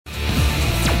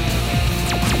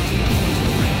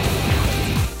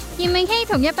明熙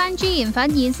同一班 G 研粉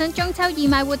現身中秋義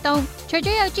賣活動，除咗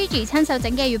有 Gigi 親手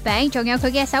整嘅月餅，仲有佢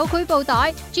嘅手繪布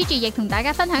袋。Gigi 亦同大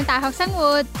家分享大學生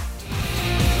活。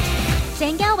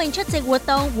鄭嘉穎出席活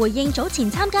動，回應早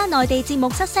前參加內地節目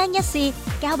失聲一事。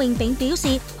嘉穎並表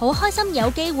示好開心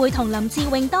有機會同林志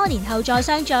穎多年後再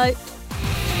相聚。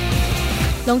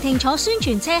龍婷坐宣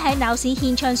傳車喺鬧市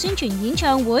現場宣傳演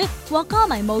唱會，獲歌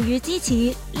迷無語支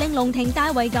持，令龍婷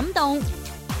大為感動。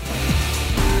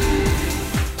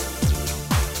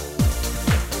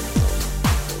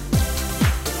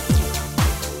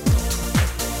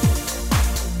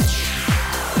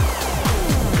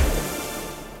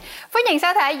歡迎收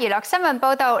睇娛樂新聞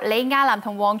報道。李亞男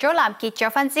同王祖藍結咗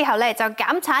婚之後咧，就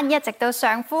減產，一直到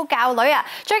相夫教女啊。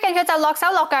最近佢就落手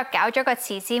落腳搞咗個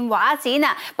慈善畫展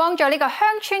啊，幫助呢個鄉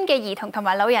村嘅兒童同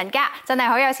埋老人家，真係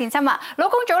好有善心啊！老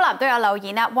公祖藍都有留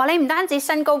言啊，話你唔單止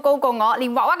身高高過我，連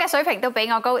畫畫嘅水平都比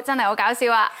我高，真係好搞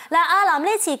笑啊！嗱，亞男呢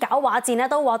次搞畫展咧，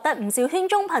都獲得唔少圈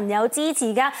中朋友支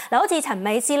持噶。嗱，好似陳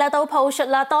美斯咧都 po 出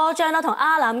啦多張啦同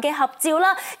亞男嘅合照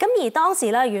啦。咁而當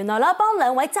時咧，原來啦幫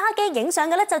兩位揸機影相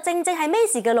嘅咧，就正係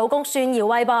Macy 嘅老公孫耀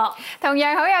威噃。同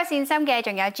樣好有善心嘅，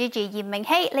仲有 Gigi 嚴明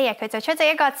熙，呢日佢就出席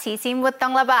一個慈善活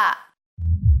動啦噃。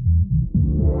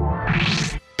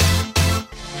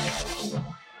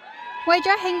為咗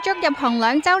慶祝入行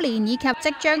2週年以及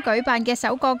即將舉辦嘅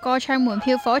首個歌唱門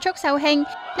票火速售罄，呢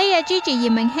日 Gigi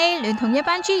嚴明熙聯同一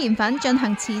班 G 研粉進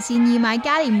行慈善義賣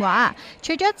嘉年華。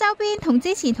除咗周邊同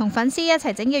之前同粉絲一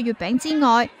齊整嘅月餅之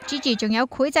外， Gigi 仲有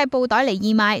繪製布袋嚟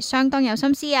義賣，相當有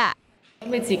心思啊！咁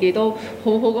你自己都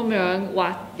好好咁樣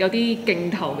畫有啲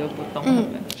鏡頭嘅活動，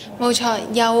冇錯，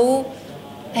有我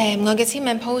嘅簽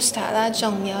名 poster 啦，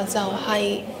仲有就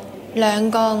係2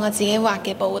個我自己畫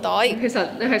嘅布袋。其實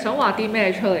你係想畫啲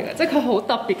咩出嚟嘅？即係佢好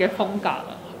特別嘅風格啊！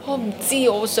我唔知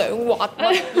我想畫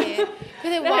乜嘢。佢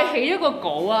哋話你係起咗個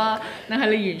稿啊，定係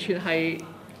你完全係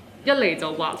一嚟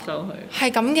就畫上去？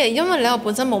係咁嘅，因為咧我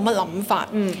本身冇乜諗法，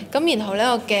咁然後咧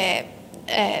我嘅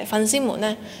粉絲們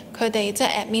咧，佢哋即係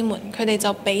admin 們，佢哋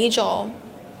就俾咗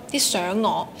啲相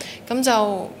我，咁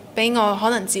就俾我可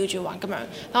能照住畫咁樣。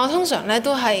但我通常咧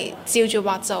都係照住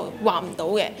畫就畫唔到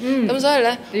嘅，咁所以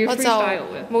咧我就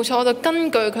冇錯，我就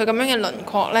根據佢咁樣嘅輪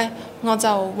廓咧，我就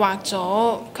畫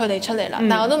咗佢哋出嚟啦。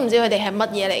但我都唔知佢哋係乜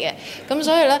嘢嚟嘅，咁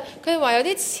所以咧佢哋話有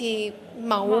啲似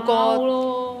某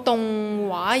個動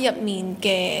畫入面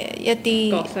嘅一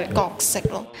啲角色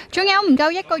咯。仲有唔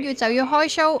夠1個月就要開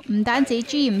show， 唔單止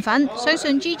G 研粉，相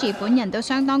信 Gigi 本人都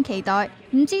相當期待。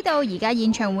唔知道而家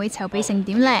演唱會籌備成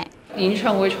點呢？演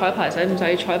唱會彩排使唔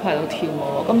使彩排到跳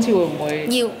舞？今次會唔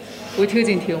會會挑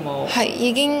戰跳舞？係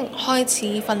已經開始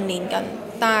訓練緊，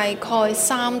大概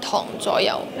3堂左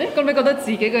右。咁你覺得自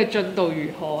己嘅進度如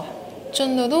何啊？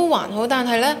進度都還好，但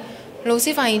係呢，老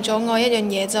師發現咗我一樣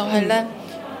嘢，就係呢，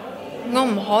我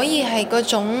唔可以係嗰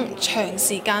種長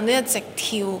時間都一直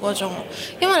跳嗰種，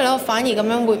因為我反而咁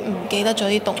樣會唔記得咗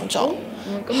啲動作。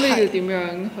咁你要點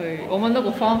樣去？我揾到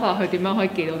個方法去點樣可以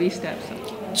記到啲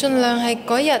steps？盡量係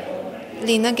嗰日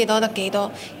練得幾多得幾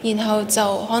多，然後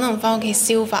就可能返屋企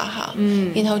消化下，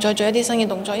然後再做一啲新嘅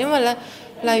動作。因為呢，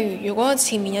例如果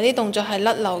前面有啲動作係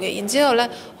甩漏嘅，然之後呢，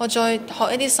我再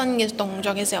學一啲新嘅動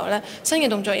作嘅時候呢，新嘅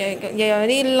動作又有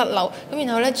啲甩漏，咁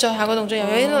然後呢，再下個動作又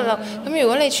有啲甩漏，咁如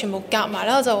果你全部夾埋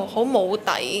呢，我就好冇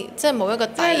底，即係冇一個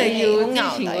底氣，好你要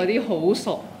之前嗰啲好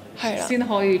熟。先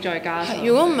可以再加。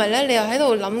如果唔係咧，你又喺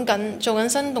度諗緊做緊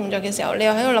新動作嘅時候，你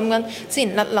又喺度諗緊之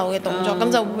前甩漏嘅動作，咁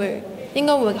就應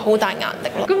該會好大壓力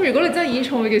咯。咁如果你真係演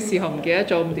唱會嘅時候唔記得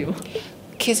咗咁點？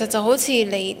其實就好似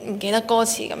你唔記得歌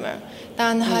詞咁樣，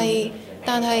但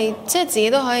係即係自己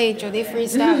都可以做啲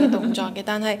freestyle 嘅動作嘅，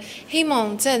但係希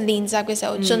望即係練習嘅時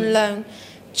候盡量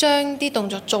將啲動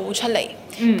作做出嚟，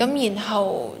咁然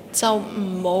後就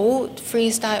唔好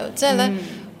freestyle， 即係咧。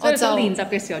我就練習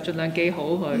嘅時候盡量記好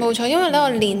佢。冇錯，因為咧我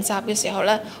練習嘅時候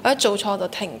咧，我一做錯就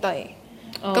停低。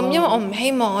咁因為我唔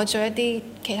希望我做一啲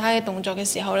其他嘅動作嘅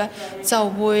時候咧，就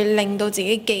會令到自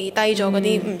己記低咗嗰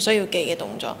啲唔需要記嘅動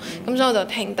作。咁所以我就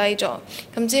停低咗。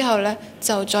咁之後咧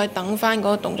就再等翻嗰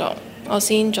個動作，我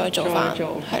先再做翻。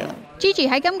係啦。Gigi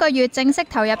喺今個月正式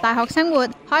投入大學生活，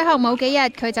開學冇幾日，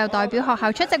佢就代表學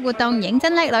校出席活動，認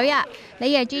真叻女啊！呢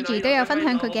日 Gigi 都有分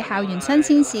享佢嘅校園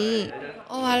新鮮事。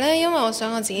我話咧，因為我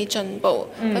想我自己進步，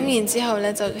咁然之後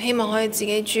咧就希望可以自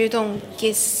己主動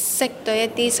結識到一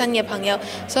啲新嘅朋友，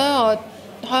所以我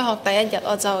開學第1日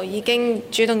我就已經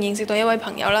主動認識到一位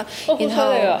朋友啦，然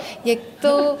後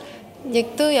亦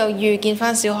都有遇見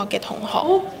翻小學嘅同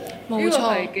學。冇錯，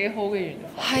係幾好嘅緣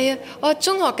分。係啊，我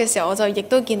中學嘅時候我就亦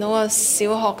都見到個小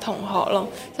學同學咯，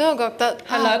所以我覺得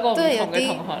係兩個唔同都係有啲嘅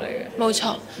同學嚟嘅。冇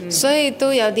錯，所以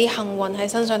都有啲幸運喺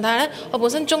身上。但係咧，我本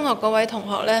身中學嗰位同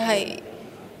學咧係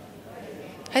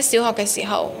喺小學嘅時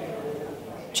候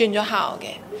轉咗校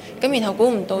嘅，咁然後估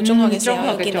唔到中學嘅時候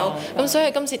又見到，咁所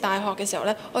以今次大學嘅時候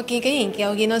咧，我竟然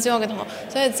又見到小學嘅同學，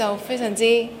所以就非常之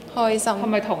開心。係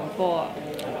咪同科啊？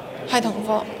係同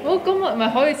科。咁咪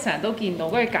可以成日都見到，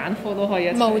跟住揀科都可以一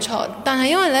齊。冇錯，但係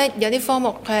因為咧有啲科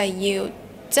目佢係要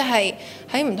即係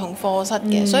喺唔同課室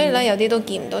嘅，所以咧有啲都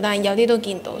見唔到，但係有啲都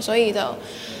見到，所以就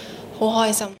好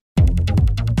開心。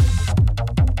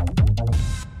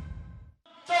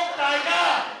祝大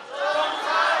家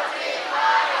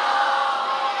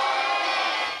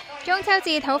中秋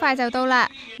節好快就到啦！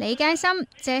李佳芯、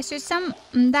謝雪心、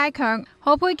吳大強、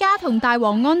何佩嘉同大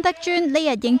王安德尊呢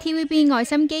日應 TVB 愛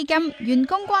心基金、員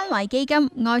工關懷基金、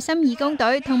愛心義工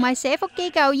隊同埋社福機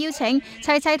構邀請，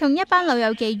齊同一班老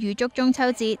友記預祝中秋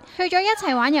節。除咗一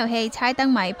齊玩遊戲、猜燈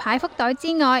謎、派福袋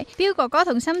之外，彪哥哥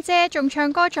同心姐仲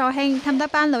唱歌助興，氹得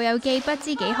班老友記不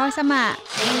知幾開心啊！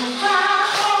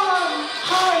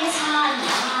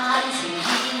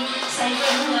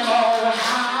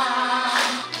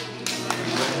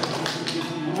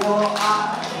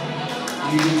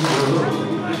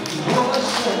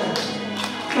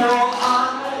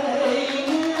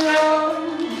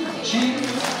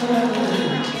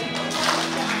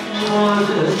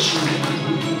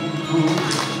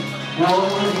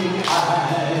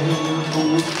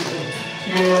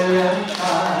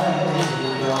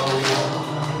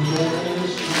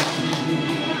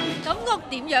感覺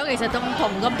點樣？其實同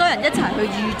咁多人一齊去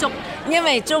預祝，因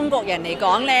為中國人嚟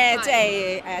講咧，即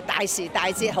係大時大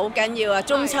節好緊要啊！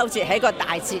中秋節係一個大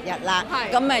節日啦。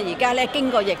咁啊，而家咧經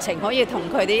過疫情，可以同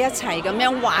佢哋一齊咁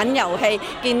樣玩遊戲，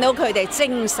見到佢哋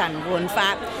精神煥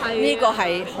發，呢個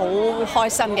係好開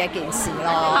心嘅一件事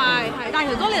咯。但係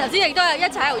強哥，你頭先亦都有一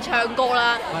齊喺度唱歌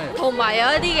啦，同埋有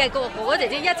一啲嘅哥哥姐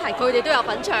姐一齊，佢哋都有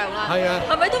份唱啦。係啊，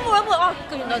係咪都冇諗過？哇！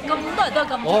原來咁多人都係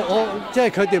咁。我即係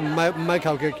佢哋唔係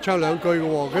求其唱兩句嘅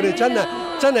喎，佢哋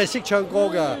真係識唱歌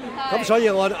㗎。咁所以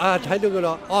我睇到佢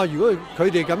啦，如果佢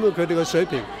哋咁樣，佢哋嘅水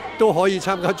平都可以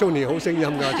參加中年好聲音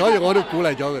㗎，所以我都鼓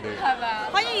勵咗佢哋。係咪啊？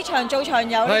可以長做長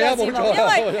有呢個節目，因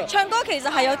為唱歌其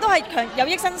實係都係有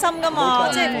益身心㗎嘛，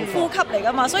即係呼吸嚟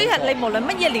㗎嘛，所以係你無論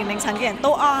乜嘢年齡層嘅人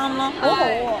都啱咯，好好喎。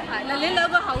係嗱，你兩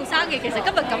個後生嘅，其實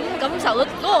今日感受到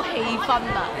嗰個氣氛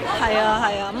啊。係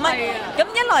啊，唔係咁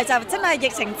一來就真係疫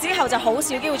情之後就好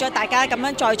少機會再大家咁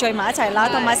樣再聚埋一齊啦，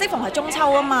同埋適逢係中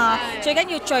秋啊嘛，最緊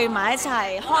要聚埋一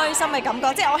齊，開心嘅感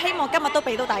覺，即係我希望今日都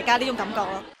俾到大家呢種感覺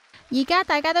咯。而家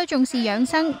大家都重視養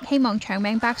生，希望長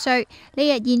命百歲。呢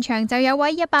日現場就有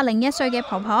位101歲嘅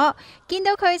婆婆，見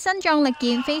到佢身壯力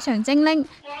健，非常精靈，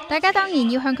大家當然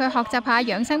要向佢學習下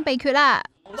養生秘訣啦。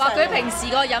話佢平時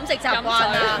個飲食習慣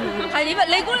啊，係點啊？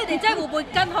你估你哋真係會唔會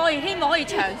跟可以希望可以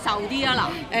長壽啲啊？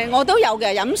嗱，我都有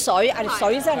嘅，飲水，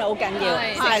水真係好緊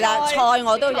要，係啦，菜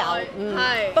我都有，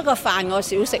不過飯我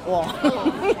少食喎，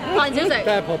飯少食。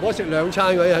但係婆婆食2餐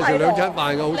嗰啲係食2餐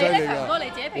飯嘅，好犀利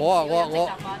㗎。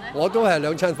我都係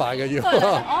2餐飯嘅要，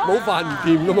冇飯唔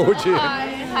掂㗎嘛，好似。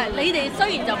係，你哋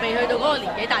雖然就未去到嗰個年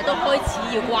紀，但係都開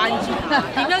始要關注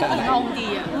點樣健康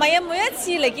啲啊。唔係啊，每一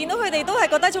次嚟見到佢哋都係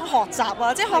覺得一種學習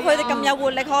啊，即係學佢哋咁有活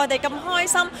力，學佢哋咁開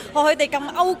心，學佢哋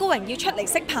咁outgoing要出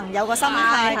嚟識朋友個心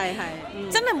態，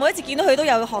真係每一次見到佢都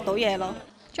有學到嘢咯。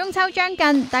中秋將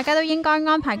近，大家都應該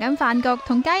安排緊飯局，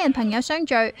同家人朋友相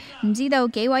聚，唔知道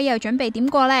幾位又準備點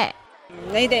過呢？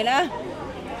你哋呢？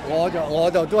我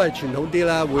就都係傳統啲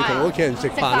啦，會同屋企人食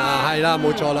飯啊，係啦，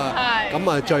冇錯啦。咁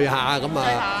啊聚下，咁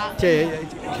啊即係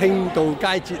慶到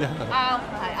佳節啊。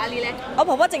係阿 Lee 咧，我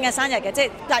婆婆正日生日嘅，即係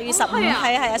8月15，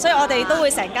係啊，所以我哋都會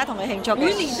成家同佢慶祝。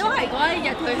每年都係嗰一日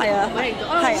佢係啊，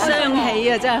係雙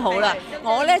喜啊，真係好啦。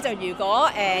我咧就如果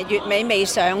月尾未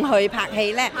上去拍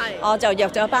戲咧，我就約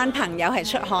咗班朋友係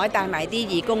出海帶埋啲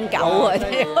義工狗嗰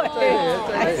啲。好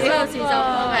有事就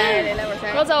係你咧，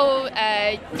我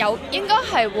就應該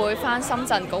係會返深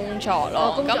圳工作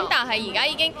咯，咁但係而家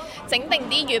已經整定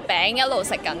啲月餅一路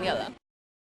食緊㗎啦。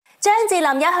張智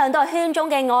霖一向都係圈中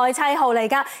嘅愛妻號嚟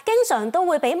㗎，經常都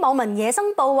會俾網民野生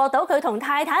捕獲到佢同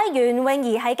太太袁詠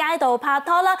儀喺街度拍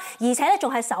拖啦，而且咧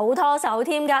仲係手拖手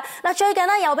添㗎。嗱，最近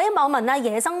咧又俾網民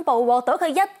野生捕獲到佢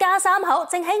一家3口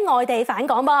正喺外地返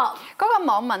港噃。嗰個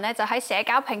網民咧就喺社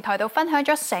交平台度分享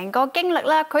咗成個經歷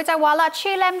啦，佢就話啦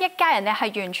 ，Chilam 一家人咧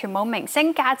係完全冇明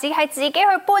星架子，係自己去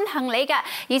搬行李㗎。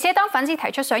而且當粉絲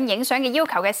提出想影相嘅要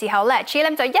求嘅時候咧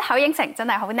 ，Chilam 就一口應承，真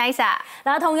係好 nice 啊！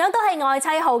嗱，同樣都係愛妻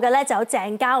號嘅咧就有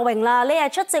鄭嘉穎啦，呢日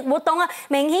出席活動啊，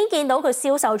明顯見到佢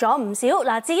消瘦咗唔少。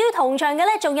嗱，至於同場嘅咧，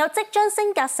仲有即將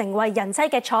升格成為人妻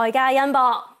嘅蔡嘉欣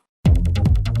噃。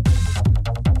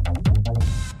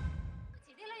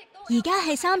而家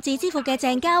係三子之父嘅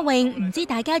鄭嘉穎，唔知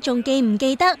大家仲記唔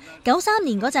記得93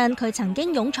年嗰陣佢曾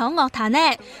經勇闖樂壇呢？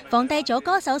放低咗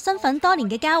歌手身份多年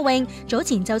嘅嘉穎，早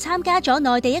前就參加咗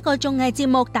內地一個綜藝節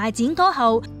目大展歌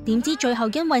后，點知最後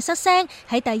因為失聲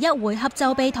喺第一回合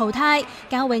就被淘汰。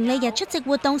嘉穎呢日出席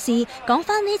活動時講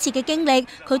翻呢次嘅經歷，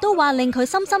佢都話令佢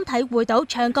深深體會到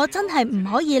唱歌真係唔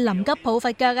可以臨急抱佛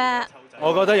腳啊！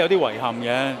我覺得有啲遺憾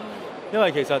嘅，因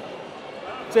為其實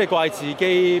即係怪自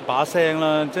己把聲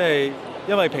啦，即係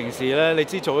因為平時咧，你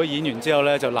知做咗演員之後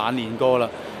咧就懶練歌啦，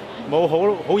冇好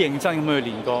認真咁去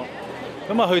練歌。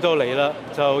咁啊去到嚟啦，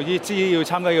就知要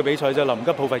參加呢個比賽就臨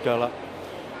急抱佛腳啦。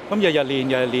咁日日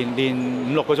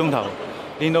練5-6個鐘頭，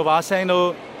練到把聲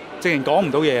都直情講唔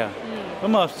到嘢啊！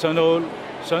咁啊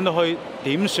上到去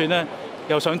點算咧？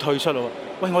又想退出咯。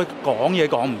喂，我講嘢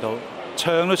講唔到，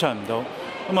唱都唱唔到。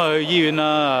咁啊去醫院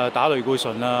啦，打類固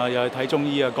醇啊，又去睇中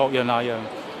醫啊，各樣那樣。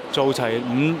做齊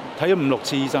睇咗5-6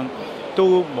次醫生，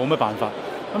都冇乜辦法，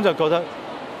咁就覺得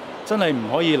真係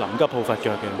唔可以臨急抱佛腳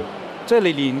嘅，即係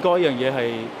你練歌一樣嘢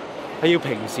係要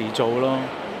平時做咯。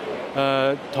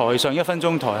台上1分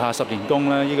鐘，台下10年功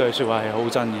咧，呢句説話係好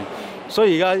真嘅。所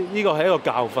以而家呢個係一個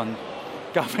教訓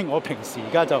我平時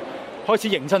而家就開始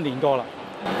認真練歌啦。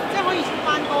即係可以出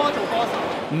翻歌做歌手？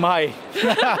唔係，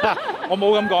我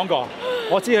冇咁講過，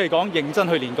我只係講認真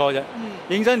去練歌啫。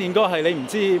認真練歌係你唔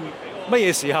知乜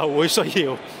嘢時候會需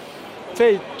要，即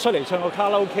係出嚟唱個卡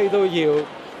拉 OK 都要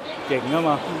型啊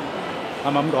嘛，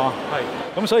係咪咁講啊？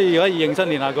係。咁所以而家要認真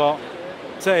練下歌，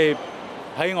即係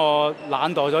喺我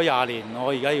懶惰咗20年，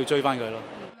我而家要追翻佢咯。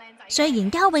雖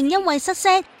然嘉穎因為失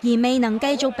聲而未能繼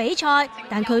續比賽，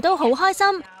但佢都好開心，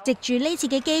藉住呢次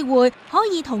嘅機會，可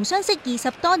以同相識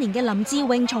20多年嘅林志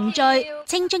穎重聚，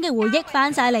青春嘅回憶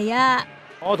翻晒嚟啊！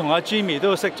我同阿 Jimmy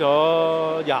都識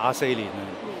咗24年啦。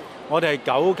我哋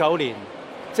係99年，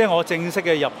即係我正式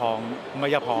嘅入行，唔係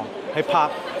入行，係拍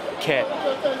劇，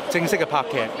正式嘅拍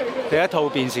劇，第一套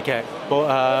電視劇，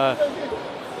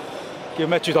叫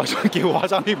咩？駐台相叫，我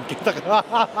爭啲唔記得啦。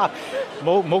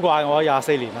唔好怪我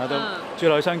，24年啦都。駐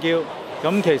台相叫，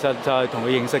咁其實就係同佢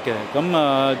認識嘅。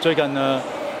咁最近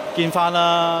見翻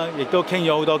啦，亦都傾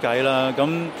咗好多偈啦，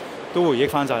咁都回憶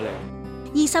翻晒嚟。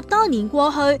20多年過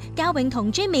去，嘉穎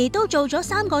同 Jimmy 都做咗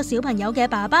3個小朋友嘅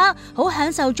爸爸，好享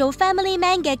受做 family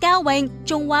man 嘅嘉穎，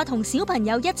仲話同小朋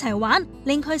友一齊玩，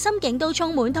令佢心境都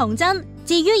充滿童真。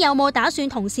至於有冇打算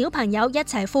同小朋友一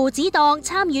齊父子檔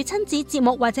參與親子節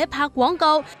目或者拍廣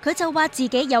告，佢就話自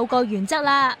己有個原則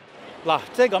啦。嗱，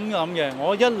即係咁諗嘅，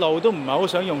我一路都唔係好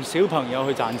想用小朋友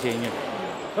去賺錢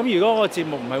嘅。咁如果個節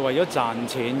目唔係為咗賺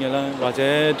錢嘅咧，或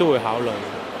者都會考慮。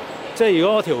即係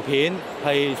如果嗰條片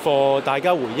係for大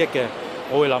家回憶嘅，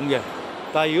我會諗嘅。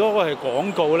但係如果我係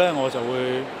廣告咧，我就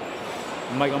會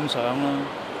唔係咁想啦。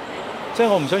即係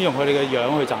我唔想用佢哋嘅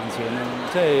樣去賺錢啦。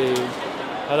即係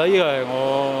係啦，呢個係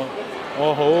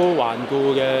我好頑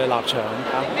固嘅立場。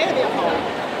俾佢哋入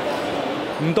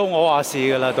行？唔到我話事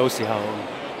㗎啦，到時候。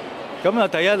咁啊，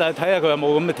第一睇下佢有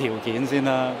冇咁嘅條件先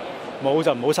啦。冇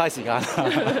就唔好嘥時間啦。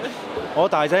我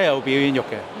大仔係有表演欲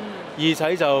嘅，二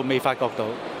仔就未發覺到。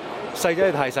細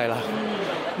仔太細啦，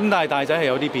咁但係大仔係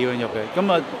有啲表演欲嘅，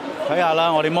咁啊睇下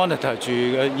啦，我哋 monitor 住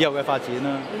以後嘅發展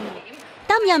啦。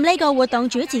擔任呢個活動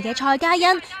主持嘅蔡嘉欣，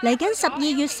嚟緊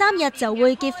12月3日就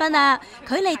會結婚啦，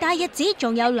距離大日子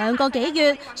仲有2個幾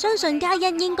月，相信嘉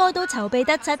欣應該都籌備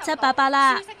得七七八八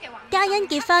啦。嘉欣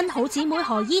結婚，好姊妹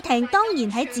何依婷當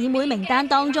然喺姊妹名單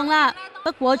當中啦。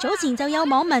不過早前就有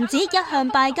網民指一向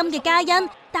拜金嘅嘉欣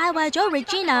帶壞咗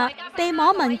Regina， 被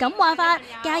網民咁話法，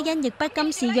嘉欣亦不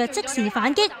甘示弱，即時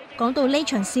反擊。講到呢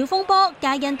場小風波，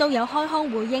嘉欣都有開腔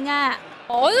回應啊！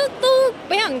我都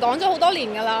俾人講咗好多年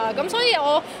㗎啦，咁所以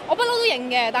我不嬲都認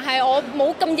嘅，但係我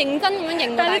冇咁認真咁樣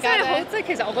認過大家。但係你真係好，即係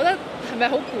其實我覺得係咪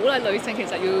好鼓勵女性其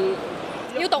實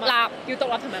要獨立同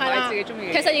埋為自己中意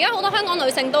嘅。其實而家好多香港女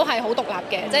性都係好獨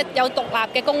立嘅，即係有獨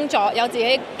立嘅工作，有自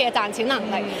己嘅賺錢能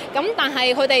力。咁但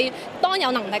係佢哋當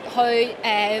有能力去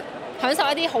享受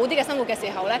一啲好啲嘅生活嘅時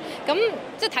候咧，咁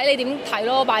即係睇你點睇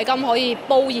咯。拜金可以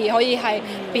褒義，可以係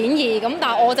貶義。咁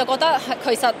但係我就覺得其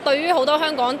實對於好多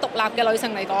香港獨立嘅女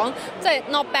性嚟講，即係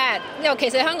not bad。尤其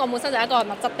是香港本身就係一個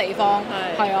物質地方，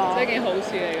係啊，即係件好事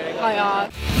嚟嘅呢個。係啊。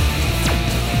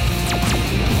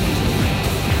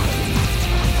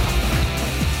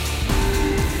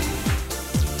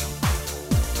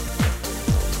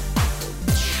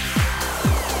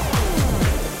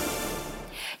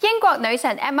英國女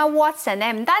神 Emma Watson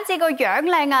咧，唔單止個樣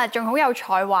靚啊，仲好有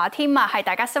才華添啊，係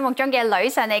大家心目中嘅女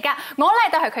神嚟㗎。我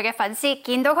咧都係佢嘅粉絲，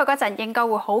見到佢嗰陣應該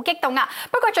會好激動啊。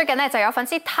不過最近咧就有粉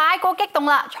絲太過激動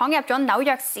啦，闖入咗紐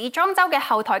約時裝週嘅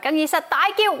後台更衣室，大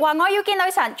叫話我要見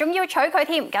女神，仲要娶佢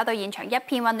添，搞到現場一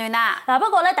片混亂啊！嗱，不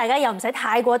過咧大家又唔使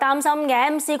太過擔心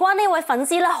嘅，事關呢位粉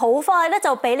絲咧，好快咧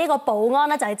就俾呢個保安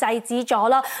咧就係制止咗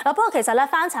啦。嗱，不過其實咧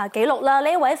翻查記錄啦，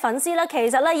呢位粉絲咧其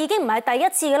實咧已經唔係第一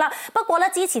次噶啦，不過咧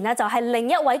之前咧就係另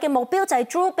一位嘅目標就係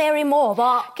Drew Barrymore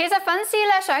噃。其實粉絲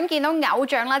咧想見到偶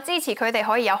像啦，支持佢哋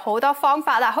可以有好多方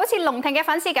法啦，好似龍婷嘅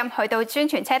粉絲咁，去到宣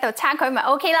傳車度撐佢咪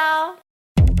OK 啦。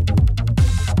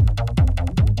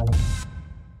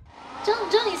中唔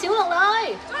中意小龍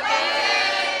女？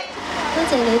多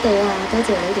謝你哋啊！多謝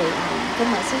你哋啊！今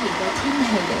日雖然個天氣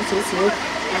有少少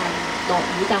落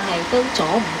雨，但係都阻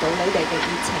唔到你哋嘅熱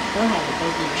情，都係嚟到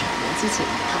現場嘅支持。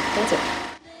多謝。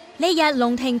呢日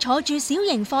龍婷坐住小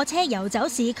型貨車遊走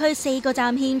市區4個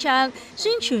站獻唱，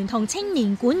宣傳同青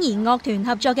年管弦樂團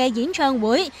合作嘅演唱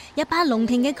會。一班龍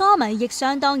婷嘅歌迷亦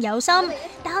相當有心，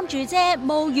擔住遮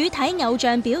冒雨睇偶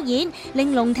像表演，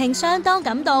令龍婷相當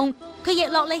感動。佢亦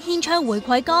落力獻唱回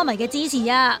饋歌迷嘅支持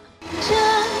啊！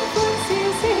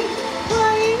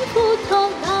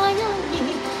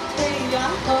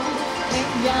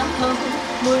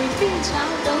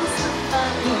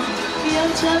讓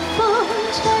着風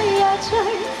吹呀吹，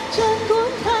儘管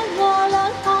看我倆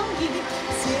可以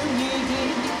笑語言，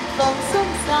放鬆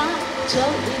灑，早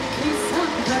已決心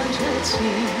向着前。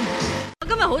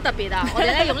今日好特別啊！我哋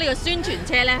咧用呢個宣傳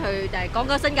車咧去講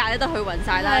個新界咧都去勻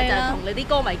晒啦，就同你啲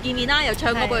歌迷見面啦，又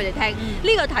唱歌俾佢哋聽。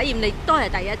呢個體驗你都係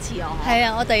第一次啊？係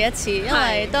啊，我第一次，因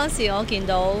為當時我見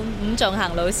到伍仲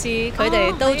衡老師佢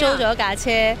哋都租咗架車，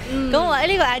咁我話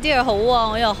呢個 idea 好喎，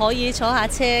我又可以坐下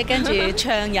車跟住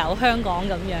暢遊香港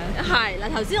咁樣。係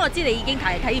嗱，頭先我知你已經體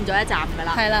驗咗一站㗎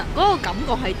啦。係啦，嗰個感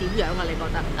覺係點樣啊？你覺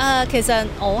得？其實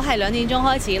我係2點鐘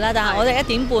開始啦，但係我哋1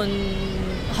點半。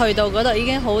去到嗰度已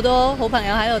經好多好朋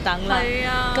友喺度等啦，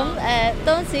咁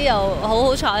當時又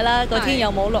好彩啦，個天又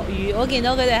冇落雨，我見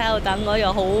到佢哋喺度等，我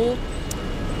又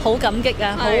好感激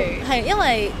啊！係因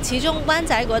為始終灣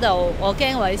仔嗰度我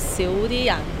驚會少啲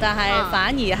人，但係反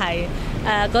而係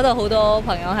嗰度好多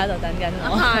朋友喺度等緊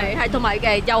我。係同埋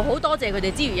又好多謝佢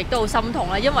哋之餘，亦都好心痛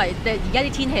啦，因為而家啲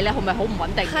天氣咧，係咪好唔穩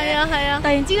定嘅？係啊！突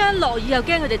然之間落雨又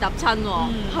驚佢哋揼親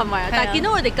喎，係咪啊？但係見到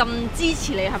佢哋咁支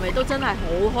持你，係咪都真係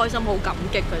好開心、好感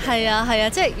激佢哋？係啊！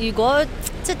即係如果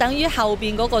即係等於後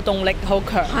邊嗰個動力好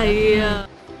強。係啊！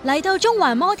嚟到中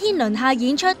環摩天輪下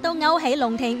演出，都勾起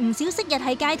龍婷唔少昔日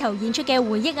喺街頭演出嘅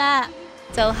回憶啊！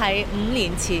就係5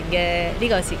年前嘅呢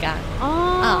個時間。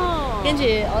跟住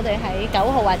我哋喺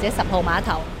9號或者10號碼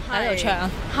頭喺度唱。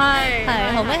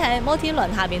係後尾喺摩天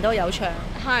輪下邊都有唱。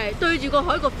係對住個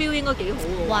海個 feel 應該幾好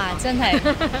喎。哇！真係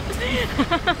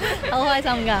好開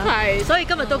心㗎。係，所以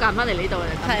今日都揀翻嚟呢度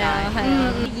嚟。係啊。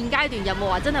現階段有冇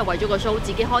話真係為咗個 show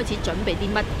自己開始準備啲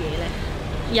乜嘢咧？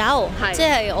有，即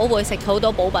係我會食好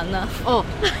多補品啦。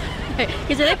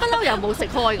其實你不嬲有冇食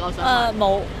開我想？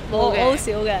冇嘅，好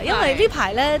少嘅，因為呢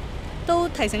排咧都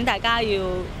提醒大家要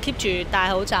keep 住戴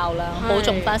口罩啦，保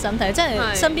重翻身體。即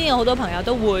係身邊有好多朋友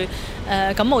都會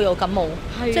感冒又感冒，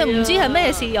即係唔知係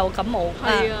咩事又感冒。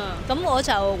咁我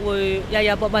就會日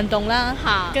日運動啦，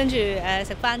跟住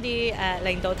食翻啲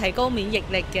令到提高免疫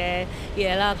力嘅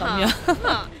嘢啦，咁樣。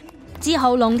之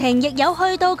後龍婷亦有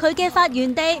去到佢嘅發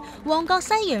源地旺角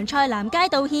西洋菜南街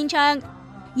道獻唱。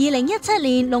2017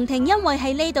年，龍婷因為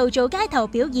喺呢度做街頭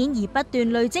表演而不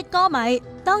斷累積歌迷。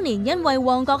當年因為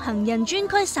旺角行人專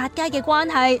區殺街嘅關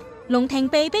係，龍婷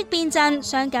被逼變陣，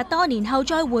相隔多年後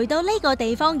再回到呢個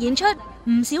地方演出，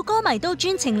唔少歌迷都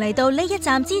專程嚟到呢一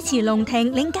站支持龍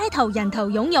婷，令街頭人頭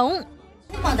湧湧。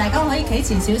希望大家可以企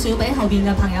前少少，俾後邊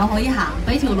嘅朋友可以行，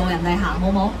俾條路人哋行，好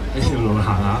冇？俾條路行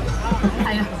下。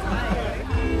係啊。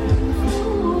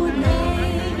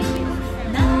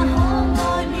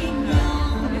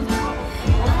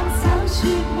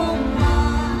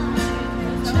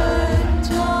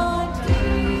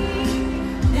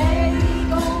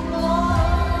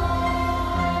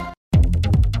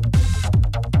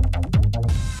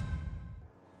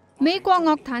美國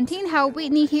樂壇天后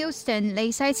Whitney Houston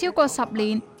離世超過10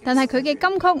年，但係佢嘅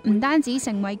金曲唔單止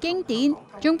成為經典，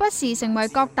仲不時成為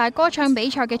各大歌唱比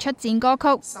賽嘅出戰歌曲。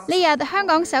呢日香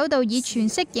港首度以全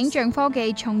息影像科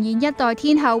技重現一代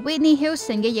天后 Whitney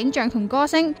Houston 嘅影像同歌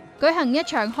聲，舉行一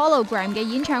場 hologram 嘅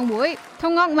演唱會，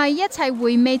同樂迷一齊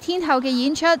回味天后嘅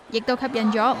演出，亦都吸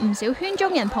引咗唔少圈中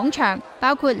人捧場，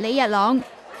包括李日朗、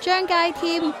張佳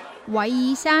添、韋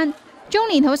爾山、中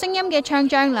年好聲音嘅唱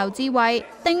將劉志偉、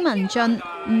丁文俊、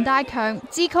吳大強、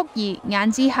支曲兒、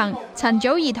顏志恒、陳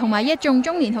祖兒同埋一眾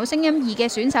中年好聲音2嘅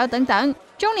選手等等。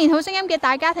中年好聲音嘅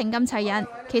大家庭咁齊人，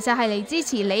其實係嚟支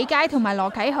持李佳同埋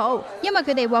羅啟豪，因為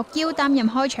佢哋獲邀擔任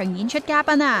開場演出嘉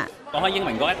賓啊！講開英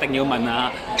文歌，一定要問啊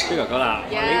邊哥哥啦，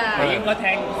你應該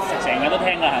聽成日都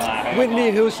聽㗎係嘛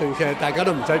 ？Whitney Houston 其實大家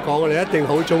都唔使講，你一定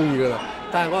好中意㗎啦。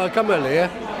但係我今日嚟咧，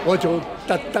我仲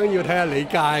特登要睇下李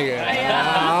佳嘅。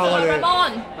我哋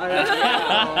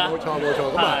冇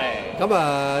錯。咁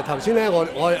啊頭先咧，我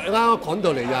啱啱趕到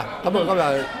嚟咋，咁啊今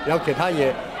日有其他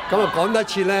嘢，咁啊趕得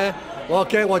切咧。我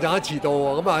驚我陣間遲到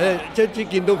喎，咁啊即係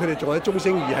見到佢哋仲喺中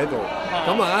星2喺度，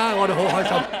咁啊我哋好開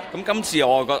心。咁今次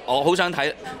我好想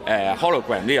睇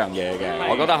hologram 呢樣嘢嘅，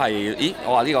我覺得係，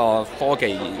我話呢個科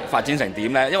技發展成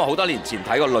點咧？因為好多年前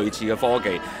睇過類似嘅科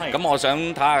技，咁我想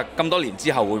睇下咁多年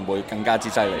之後會唔會更加之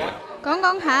犀利啊！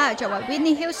講下，作為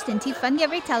Whitney Houston 鐵粉嘅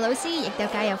Rita 老師亦都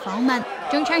加入訪問，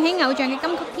仲唱起偶像嘅金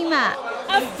曲添啊！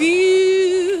 A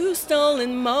few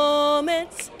stolen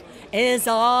moments is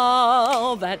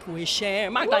all that we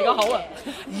share. 擘大個口啊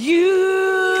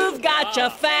 ！You've got your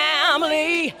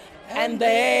family and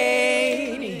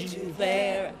they need you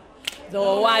there.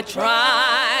 Though I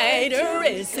try to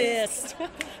resist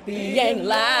being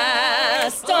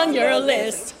last on your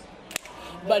list,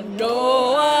 but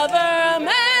no other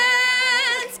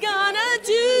man's gonna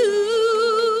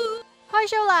do. 開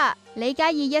show 啦！李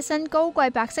佳以一身高貴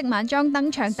白色晚裝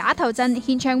登場打頭陣，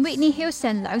獻唱 Whitney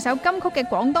Houston 2首金曲嘅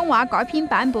廣東話改編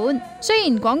版本。雖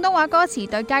然廣東話歌詞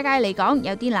對佳佳嚟講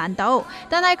有啲難度，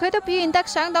但係佢都表現得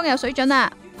相當有水準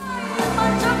啊！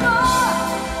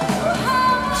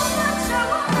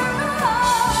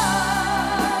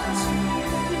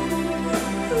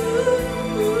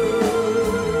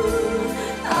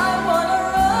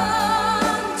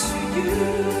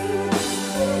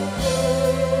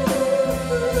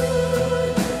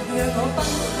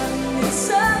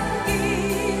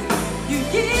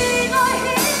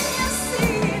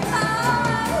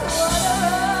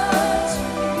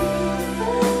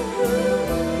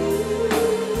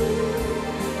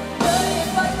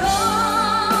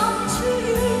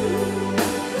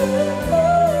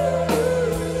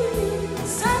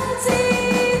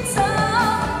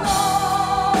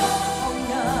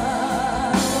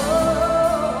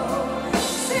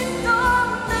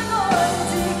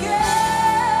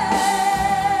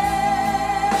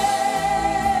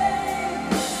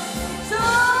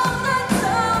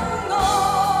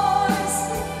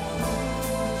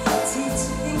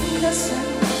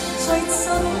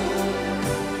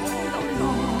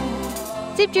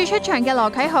接住出場嘅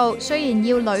羅啟豪，雖然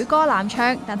要女歌男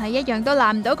唱，但係一樣都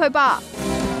難唔到佢噃。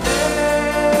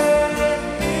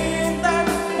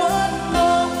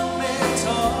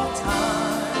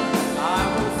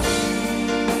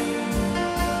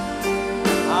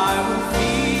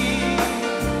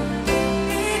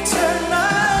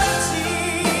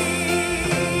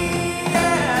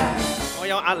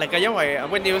壓力嘅，因為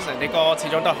Whitney Houston 啲歌始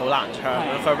終都係好難唱，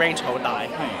佢 range 好大，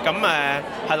咁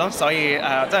係咯，所以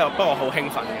即係不過好興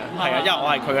奮嘅，係啊，因為我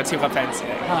係佢嘅超級 fans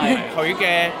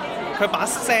嚟，佢把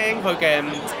聲佢嘅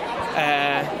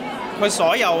佢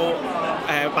所有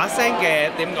把聲嘅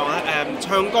點講咧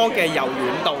唱歌嘅柔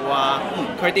軟度啊，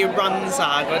佢啲 runs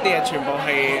啊嗰啲嘢全部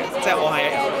係即係我係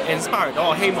inspire 到，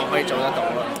我希望可以做得到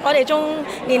咯。我哋中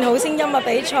年好聲音嘅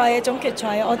比賽總決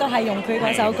賽，我都係用佢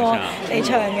嗰首歌嚟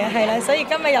唱嘅，係啦，所以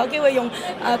今日有機會用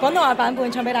廣東話版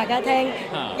本唱俾大家聽，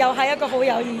又係一個好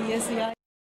有意義嘅事啦。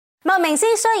麥明詩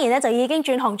雖然咧就已經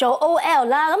轉行做 OL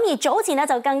啦，咁而早前咧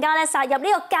就更加咧殺入呢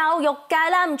個教育界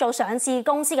啦，咁做上市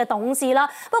公司嘅董事啦。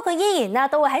不過佢依然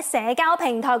都會喺社交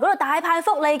平台嗰度大派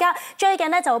福利㗎。最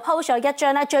近咧就 post 咗一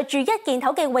張咧著住一件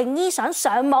頭嘅泳衣相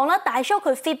上網啦，大 show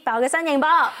佢 fit 爆嘅身形噃。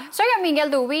相入面嘅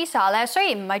Louisa 咧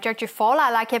雖然唔係着住火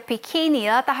辣辣嘅 bikini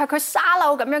啦，但係佢沙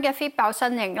漏咁樣嘅 fit 爆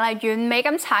身形咧，完美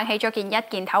咁撐起咗一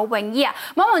件頭泳衣啊！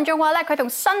網民仲話咧佢同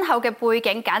身後嘅背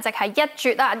景簡直係一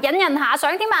絕啊，引人遐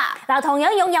想添啊！嗱，同樣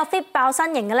擁有 fit 爆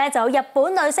身形嘅咧，就有日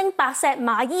本女星白石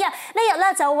麻衣啊！呢日咧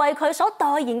就為佢所代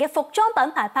言嘅服裝品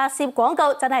牌拍攝廣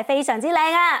告，真係非常之靚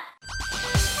啊！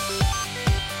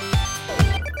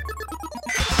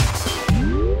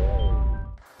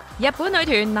日本女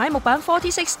團乃木坂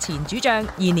46前主將，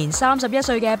現年31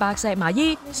歲嘅白石麻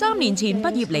衣，3年前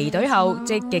畢業離隊後，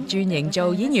積極轉型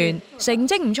做演員，成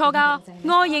績唔錯㗎。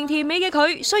外形甜美嘅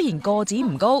佢，雖然個子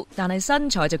唔高，但係身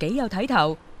材就幾有睇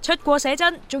頭。出過寫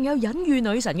真，仲有隱喻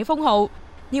女神嘅封號。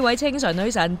呢位清純女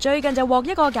神最近就獲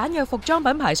一個簡約服裝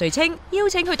品牌垂青邀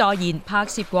請佢代言拍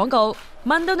攝廣告。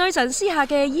問到女神私下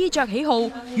嘅衣着喜好，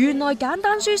原來簡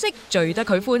單舒適最得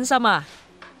佢歡心啊！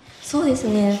そうです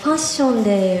ね、ファッション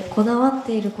でこだわっ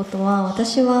ていることは、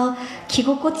私は着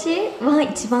心地は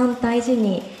一番大事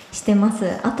にしてます。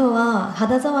あとは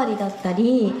肌触りだった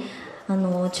り、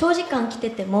長時間着て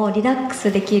てもリラック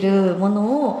スできるも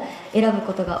のを選ぶ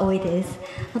ことが多いです。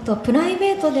あとはプライ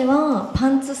ベートではパ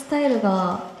ンツスタイル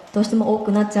がどうしても多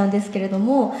くなっちゃうんですけれど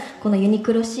も、このユニ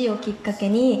クロ C をきっかけ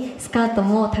にスカート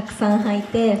もたくさん履い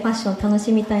てファッションを楽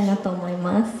しみたいなと思い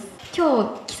ます。今日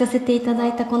着させていただ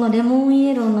いたこのレモンイ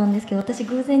エローなんですけど、私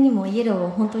偶然にもイエロー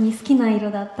本当に好きな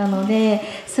色だったので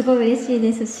すごい嬉しい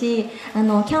ですし、キ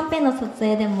ャンペーンの撮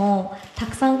影でもた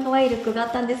くさん可愛いルックがあ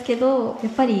ったんですけど、や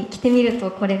っぱり着てみる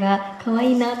とこれが可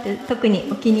愛いなって特に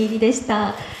お気に入りでし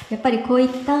た。やっぱりこういっ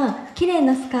た綺麗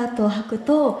なスカートを履く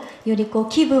とよりこう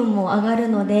気分も上がる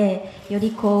ので、よ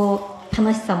りこう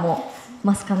楽しさも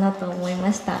増すかなと思い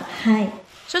ました。はい。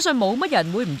相信冇乜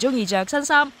人會唔中意着新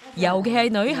衫，尤其係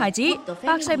女孩子。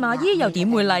白石麻衣又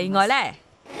點會例外呢？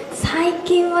最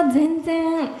近は全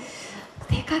然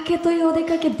出かけというお出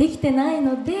かけできてない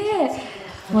ので、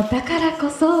もうだからこ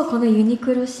そこのユニ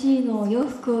クロ C のお洋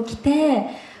服を着て、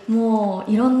も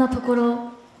ういろんなとこ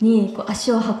ろにこう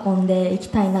足を運んでいき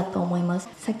たいなと思います。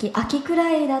さっき秋くら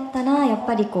いだったらやっ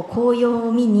ぱりこう紅葉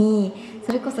を見に、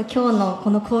それこそ今日のこ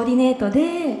のコーディネート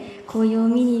で紅葉を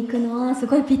見に行くのはす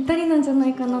ごいぴったりなんじゃな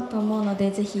いかなと思うので、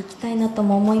ぜひ行きたいなと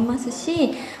も思います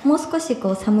し、もう少しこ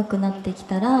う寒くなってき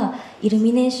たらイル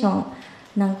ミネーション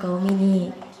なんかを見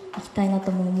に行きたいな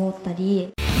とも思った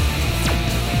り。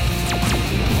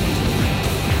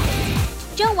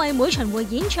將為每巡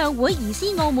迴演唱會移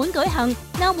師澳門舉行，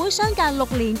亞會相隔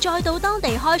6年再到當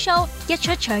地開 show， 一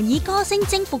出場以歌聲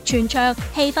征服全場，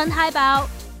氣氛嗨爆。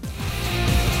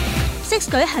Six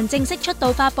舉行正式出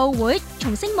道發佈會，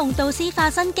從星夢導師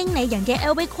化身經理人嘅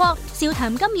Elvis Kwok， 笑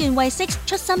談甘願為 Six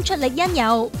出心出力因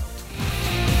由。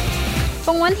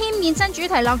馮允謙現身主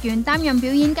題樂園擔任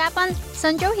表演嘉賓，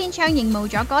晨早獻唱仍無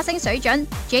咗歌聲水準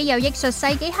，J 又憶述世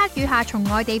紀黑雨下從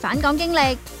外地返港經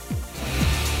歷。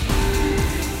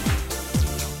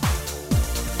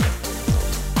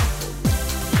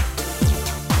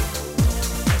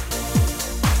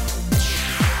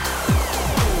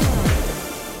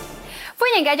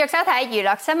歡迎繼續收睇娛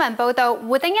樂新聞報導。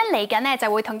胡定欣嚟緊呢就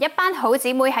會同一班好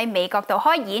姊妹喺美國度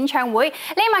開演唱會。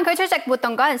呢晚佢出席活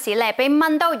動嗰陣時咧，被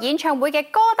問到演唱會嘅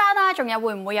歌單啦，仲有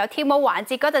會唔會有跳舞環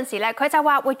節嗰陣時咧，佢就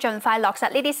話會盡快落實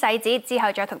呢啲細節，之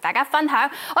後再同大家分享。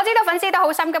我知道粉絲都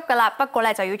好心急㗎啦，不過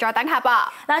咧就要再等下噃。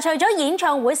嗱，除咗演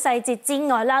唱會細節之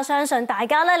外啦，相信大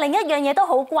家咧另一樣嘢都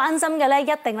好關心嘅咧，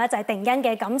一定咧就係定欣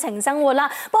嘅感情生活啦。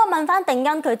不過問翻定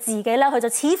欣佢自己咧，佢就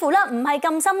似乎咧唔係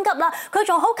咁心急啦，佢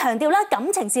仲好強調咧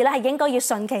感情事咧係應該要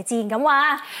順其自然咁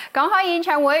話。講開演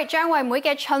唱會，張惠妹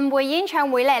嘅巡迴演唱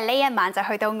會咧，呢一晚就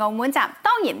去到澳門站，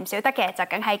當然唔少得嘅就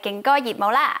梗係勁歌熱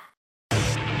舞啦。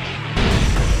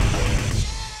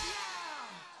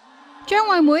張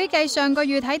惠妹繼上個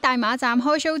月喺大馬站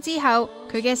開 show 之後，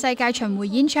佢嘅世界巡迴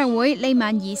演唱會呢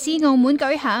晚移師澳門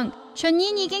舉行。巡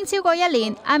演已經超過1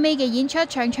年，阿 May 嘅演出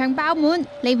場場爆滿，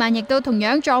呢晚亦都同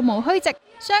樣座無虛席。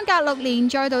相隔6年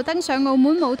再度登上澳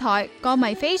門舞台，歌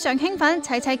迷非常興奮，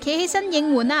齊齊企起身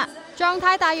應援啊！狀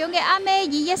態大勇嘅阿 May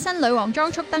以一身女王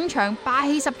裝束登場，霸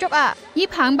氣十足啊！以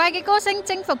澎湃嘅歌聲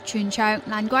征服全場，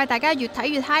難怪大家越睇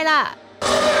越嗨啦！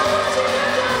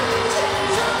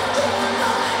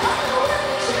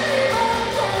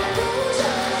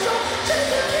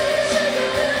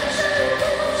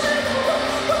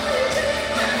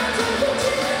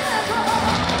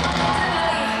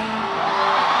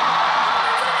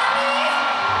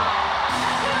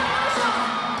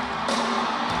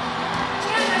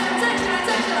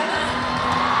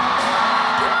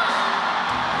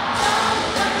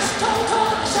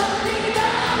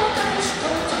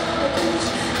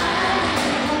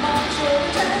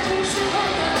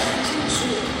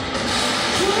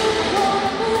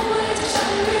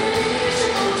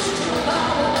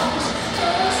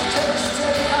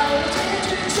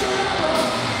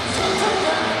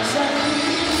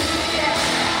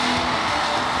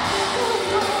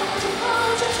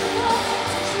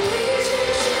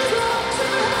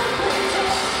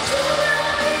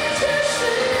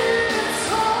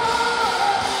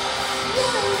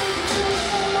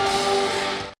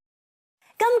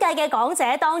嘅講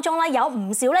者當中咧，有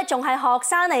唔少咧仲係學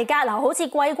生嚟㗎。嗱，好似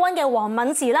季軍嘅黃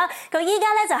敏慈啦，佢依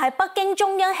家咧就喺北京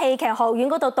中央戲劇學院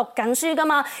嗰度讀緊書㗎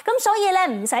嘛。咁所以咧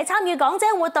唔使參與講者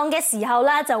活動嘅時候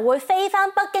咧，就會飛翻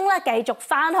北京啦，繼續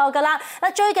翻學㗎啦。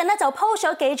嗱，最近咧就 po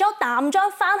咗幾張淡妝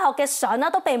翻學嘅相啦，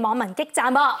都被網民激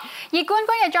讚噃。而冠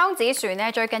軍嘅莊子璇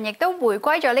呢，最近亦都回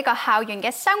歸咗呢個校園嘅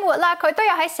生活啦。佢都有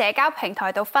喺社交平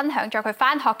台度分享咗佢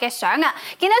翻學嘅相啊。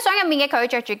見到相入面嘅佢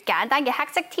着住簡單嘅黑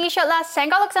色 T 恤啦，成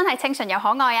個 look 真係清純又可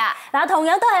愛啊！嗱，同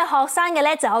樣都係學生嘅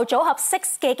咧，就有組合 Six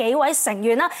嘅幾位成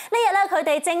員啦。呢日咧佢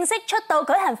哋正式出道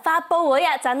舉行發佈會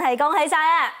啊，真係恭喜晒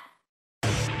啊！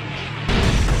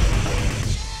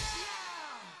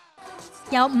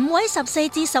由5位14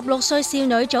至16歲少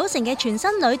女組成嘅全新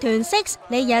女團 Six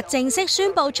呢日正式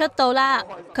宣布出道啦！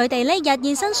佢哋呢日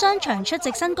現身商場出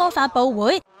席新歌發佈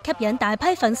會，吸引大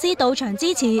批粉絲到場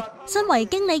支持。身為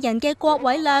經理人嘅郭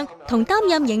偉亮同擔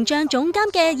任形象總監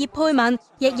嘅葉佩文，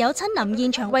亦有親臨現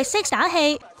場為 Six 打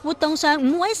氣。活動上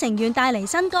5位成員帶嚟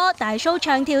新歌，大 show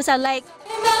唱跳實力。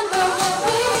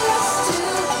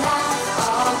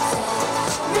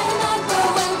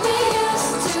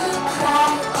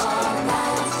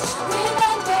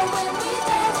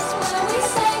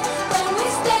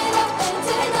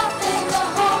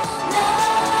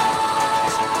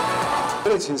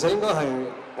佢哋前世應該係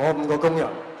我5個工人，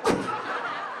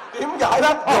點解咧？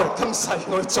咁細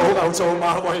我做牛做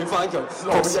馬餵翻佢，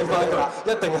勞役翻佢，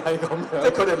一定係咁樣。即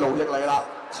係佢哋勞役你啦，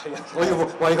係啊，我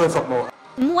要為佢服務。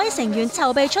5位成員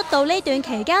籌備出道呢段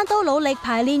期間都努力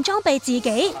排練裝備自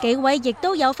己，幾位亦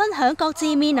都有分享各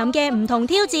自面臨嘅唔同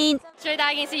挑戰。最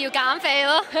大件事要減肥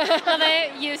咯，係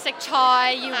咪要食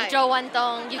菜，要做運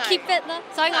動，要 keep fit 咯，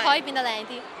所以我可以變得靚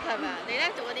啲。係咪啊？你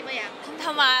咧做過啲乜嘢？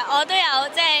同埋我都有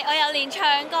我有練唱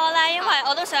歌啦，因為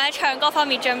我都想喺唱歌方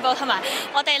面進步，同埋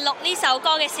我哋錄呢首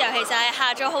歌嘅時候，其實係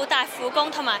下咗好大苦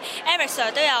功，同埋 Eric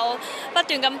Sir 都有不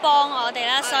斷咁幫我哋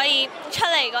啦，所以出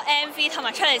嚟個 MV 同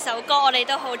埋出嚟首歌，我哋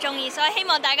都好中意，所以希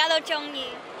望大家都中意。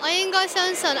我應該相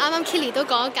信啱啱 Killy 都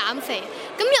講咗減肥，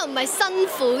咁又唔係辛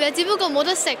苦嘅，只不過冇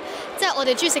得食，即係我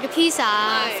哋中意食嘅 pizza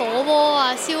啊、火鍋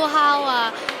啊、燒烤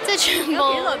啊，即係全部。幾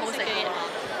耐冇食嘅嘢？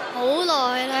好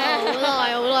耐啦，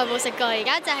好耐冇食過。而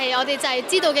家就係我哋就係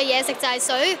知道嘅嘢食就係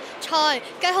水、菜、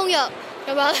雞胸肉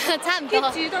咁樣，差唔多。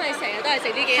住都係成日都係食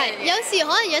呢幾樣嘢。有時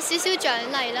可能有少少獎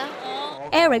勵啦。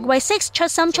Eric 為 Six 出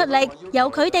心出力，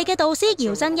由佢哋嘅導師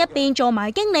搖身一變做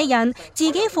埋經理人，自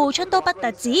己付出都不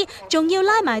特止，仲要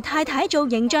拉埋太太做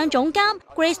形象總監。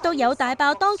Grace 都有大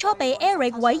爆當初被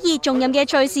Eric 委以重任嘅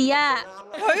趣事啊！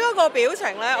佢嗰個表情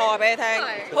咧，我話俾你聽，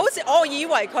好似我以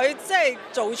為佢即係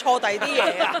做錯第啲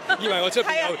嘢啊！以為我出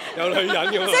邊有女人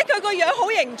咁。即係佢個樣好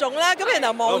凝重啦，咁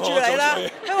然後望住你啦。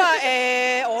佢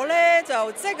話我咧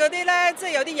就即係嗰啲咧，即係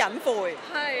有啲隱晦。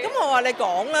咁我話你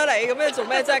講啦，你咁樣做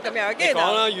咩啫？咁樣跟住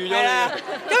講啦，預咗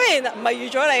你。咁然唔係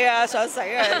預咗你啊，想死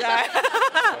啊真係。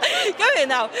咁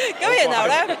然後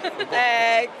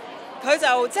咧佢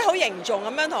就即係好凝重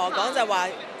咁樣同我講，就話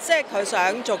即係佢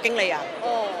想做經理人。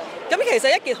咁其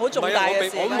實一件好重大嘅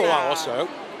事。我冇話我想，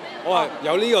我話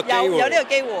有呢個機會。有呢個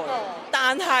機會，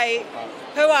但係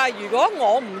佢話如果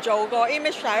我唔做個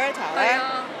image director 咧，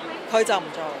佢就唔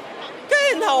做。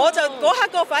跟住然後我就嗰刻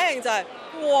個反應就係，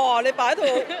哇！你擺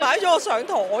咗我上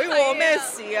台喎，咩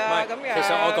事啊咁樣？其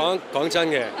實我講真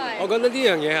嘅，我覺得呢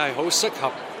樣嘢係好適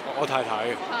合我太太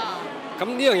嘅。咁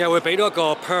呢樣嘢會俾到一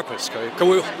個 purpose 佢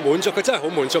會滿足，佢真係好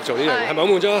滿足做呢樣嘢，係咪好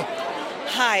滿足啊？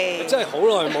係，真係好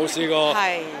耐冇試過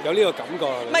有呢個感覺。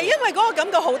唔係因為嗰個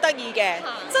感覺好得意嘅，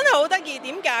真係好得意。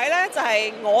點解咧？就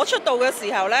係我出道嘅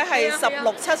時候咧係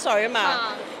16、17歲啊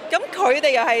嘛。咁佢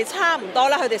哋又係差唔多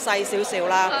啦，佢哋細少少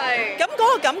啦。咁嗰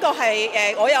個感覺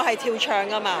係我又係跳唱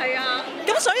啊嘛。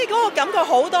咁所以嗰個感覺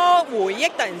好多回憶，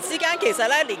突然之間其實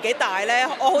咧年紀大咧，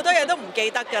我好多嘢都唔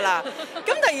記得㗎啦。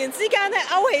咁突然之間咧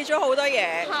勾起咗好多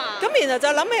嘢，咁然後就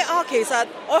諗起啊，其實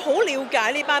我好了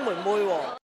解呢班妹妹喎。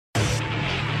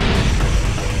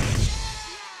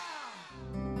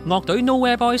樂隊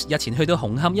Nowhere Boys 日前去到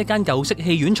紅磡一間舊式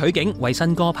戲院取景，為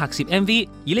新歌拍攝 MV，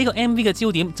 而呢個 MV 嘅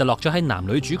焦點就落咗喺男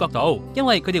女主角度，因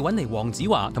為佢哋揾嚟黃子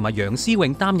華同埋楊思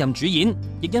穎擔任主演，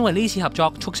亦因為呢次合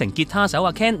作促成吉他手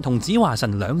阿 Ken 同子華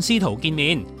神兩師徒見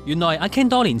面。原來阿 Ken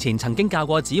多年前曾經教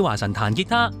過子華神彈吉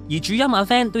他，而主音阿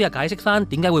Fan 都有解釋翻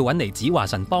點解會揾嚟子華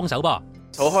神幫手噃。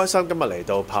好開心今日嚟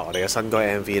到拍我哋嘅新歌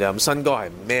MV 啦！咁新歌係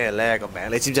咩呢？個名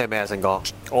你知唔知係咩啊？新歌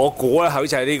我估咧好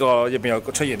似係呢個入邊有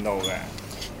出現到嘅。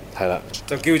係啦，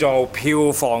就叫做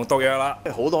票房毒藥啦。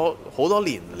好多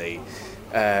年嚟，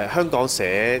香港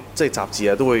寫即係雜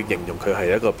誌啊，都會形容佢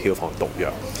係一個票房毒藥。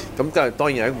咁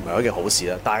當然唔係一件好事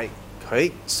啦。但係佢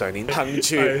喺上年騰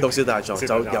出《毒舌大狀》，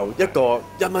就由一個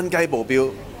1蚊雞保鏢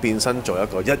變身做一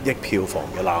個1億票房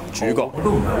嘅男主角。我都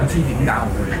唔係好知點解我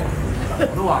會嚟，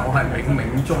我都話我係冥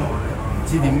冥中唔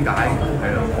知點解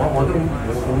係咯。我都冇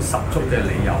好十足嘅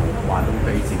理由話到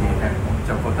俾自己聽，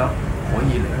就覺得可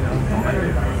以嚟啦，咁咪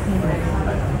嚟。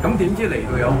咁點知嚟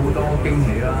到有好多驚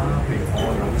喜啦，譬如我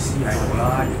老師喺度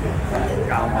啦，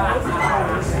教我吉他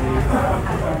老師，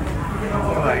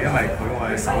都係因為佢我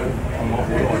嘅手痛咗好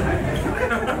耐。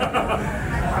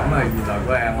咁啊原來佢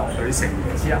係樂隊成員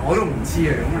之一，我都唔知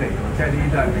啊，咁嚟到即係呢啲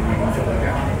都係冥冥中嘅。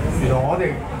原來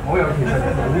我又其實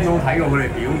好早睇過佢哋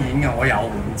表演嘅，我又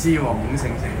唔知喎，懵盛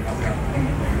盛咁樣，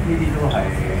呢啲都係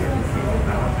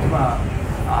咁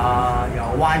有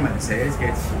Wyman 寫嘅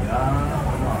詞啦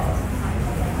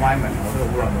，Wyman 我都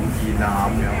好耐冇見啊咁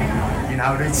樣，見下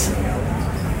嗰啲詞啊，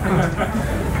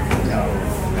就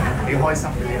幾開心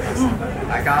嘅。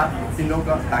大家見到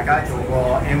大家做個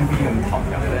MV 咁投入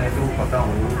咧，都覺得好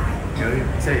有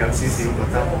少少覺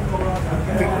得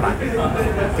激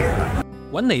勵。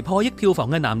搵嚟破億票房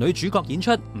嘅男女主角演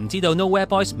出，唔知道 Nowhere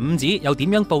Boys 五子又點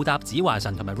樣報答子華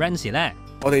神同埋 Rancy 呢？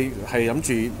我哋係諗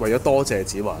住為咗多謝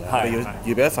子華咧，我哋要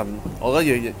預備一份，我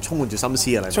覺得要充滿住心思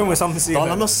嘅禮物。充滿心思。我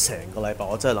諗咗成個禮拜，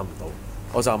我真係諗唔到。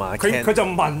我就問佢就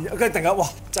問，跟住突然間哇，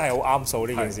真係好啱數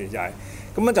呢件事就係。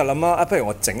咁樣就諗啦，不如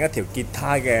我整一條吉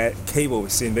他嘅 cable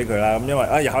線俾佢啦。咁因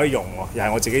為又可以用喎，又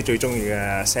係我自己最中意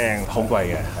嘅聲，好貴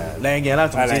嘅，係靚嘢啦。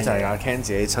總之就係阿 Ken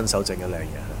自己親手整嘅靚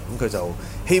嘢。咁佢就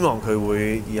希望佢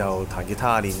會以後彈吉他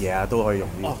啊、練嘢啊都可以用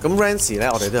呢。咁 Rancy 咧，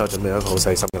我哋都有準備一個好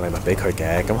細心嘅禮物俾佢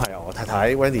嘅。咁係我太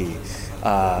太 Wendy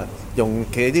用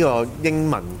佢呢個英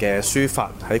文嘅書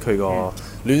法喺佢個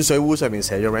暖水壺上面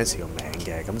寫咗 Rancy 個名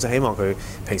嘅，咁就希望佢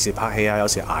平時拍戲啊，有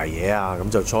時捱夜啊，咁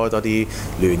就栽多啲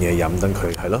暖嘢飲，等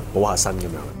佢係咯補下身咁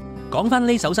樣。講翻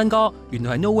呢首新歌，原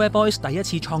來係 Nowhere Boys 第一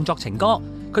次創作情歌，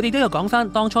佢哋都有講翻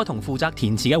當初同負責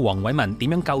填詞嘅黃偉文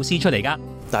點樣構思出嚟㗎。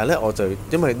但係咧，我就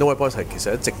因為 Nowhere Boys 係其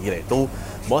實一直以嚟都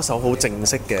冇一首好正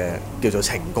式嘅叫做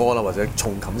情歌啦，或者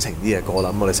重感情啲嘅歌啦，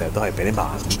咁我哋成日都係俾啲慢。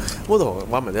我同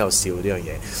偉文都有笑呢樣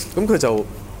嘢，咁佢就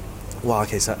話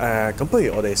其實咁不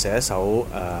如我哋寫一首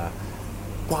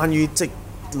關於即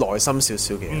內心少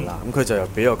少嘅嘢啦。咁佢就又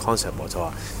俾個 concept 我，就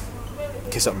話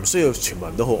其實唔需要全部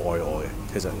人都好愛我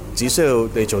嘅，其實只需要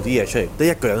你做啲嘢出嚟，得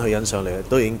一個人去欣賞你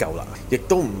都已經夠啦。亦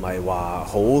都唔係話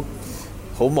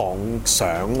好妄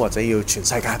想或者要全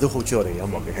世界都好中意我哋嘅音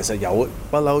樂嘅。其實有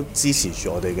不嬲支持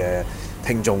住我哋嘅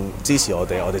聽眾，支持我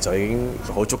哋就已經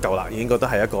好足夠啦，已經覺得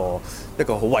係一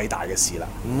個好偉大嘅事啦。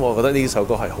咁我覺得呢首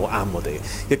歌係好啱我哋，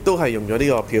亦都係用咗呢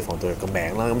個票房毒藥嘅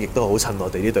名啦。咁亦都好襯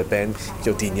我哋呢隊 band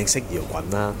叫電影式搖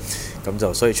滾啦。咁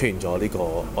就所以出現咗呢個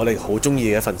我哋好中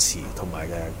意嘅一份詞同埋嘅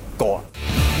歌。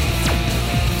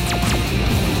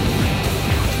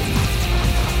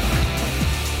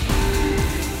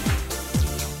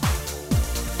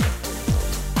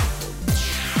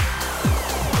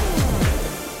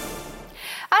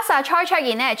蔡卓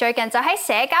妍呢最近就喺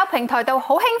社交平台度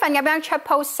好興奮咁樣出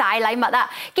post 晒禮物啊！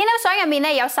見到相入面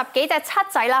呢有10幾隻七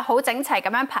仔啦，好整齊咁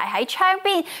樣排喺窗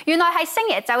邊，原來係星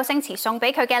爺周星馳送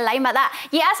俾佢嘅禮物啊！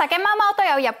而阿 Sa 嘅貓貓都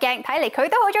有入鏡，睇嚟佢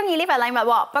都好中意呢份禮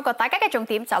物。不過大家嘅重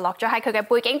點就落咗喺佢嘅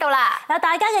背景度啦。嗱，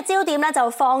大家嘅焦點咧就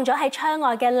放咗喺窗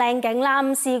外嘅靚景啦。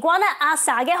事關咧阿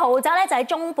Sa 嘅豪宅咧就喺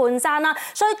中半山啦，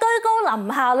所以居高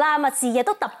臨下啦，視野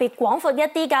都特別廣闊一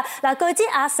啲㗎。嗱，據知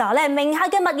阿 Sa 咧名下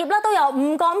嘅物業咧都有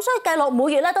5個，所以計落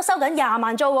每月咧都收緊20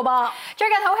萬租㗎噃。最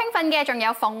近好興奮嘅仲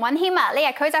有馮允謙啊！呢日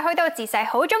佢就去到自細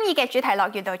好中意嘅主題樂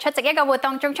園度出席一個活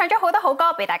動，仲唱咗好多好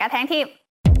歌俾大家聽添。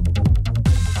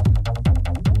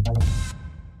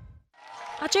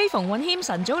阿 J 馮允謙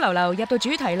晨早流流入到主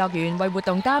題樂園為活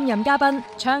動擔任嘉賓，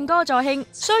唱歌助興。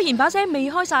雖然把聲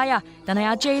未開晒啊，但係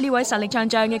阿 J 呢位實力唱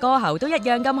將嘅歌喉都一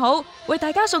樣咁好，為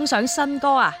大家送上新歌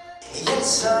啊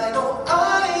！Yes, I know,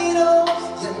 I know,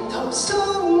 人頭深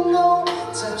奧，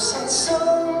就細心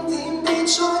點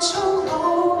別再粗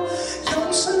魯，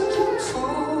用心應付，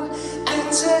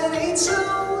並借你周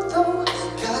到，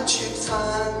隔絕煩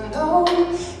惱。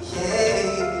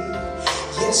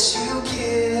Yes, you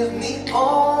give me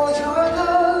all your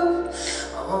love,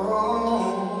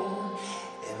 oh,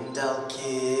 and I'll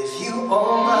give you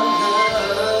all my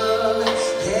love,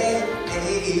 yeah.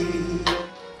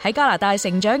 喺加拿大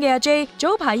成長嘅阿 J，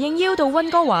 早排應邀到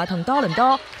溫哥華同多倫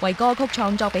多為歌曲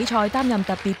創作比賽擔任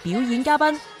特別表演嘉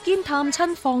賓，兼探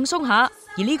親放鬆下。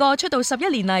而呢個出道11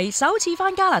年嚟首次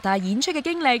返加拿大演出嘅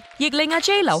經歷，亦令阿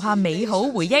J 留下美好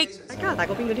回憶。加拿大嗰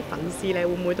邊嗰啲粉絲咧，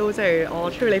會唔會都即係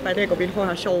我催你快啲喺嗰邊開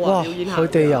下 show 啊，表演下？佢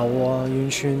哋有啊，完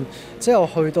全即係我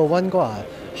去到溫哥華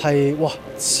係哇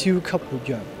超級活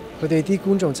躍，佢哋啲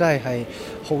觀眾真係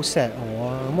好錫我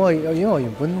啊！咁因為我原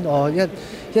本我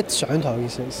一上台嘅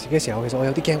時候，其實我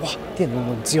有啲驚，哇！啲人會唔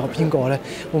會唔知我邊個咧？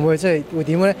會唔會即係會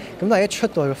點咧？咁但係一出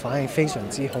到嘅反應非常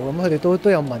之好，咁佢哋都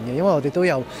有問嘅，因為我哋都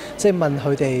有即係問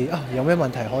佢哋有咩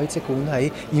問題可以即管喺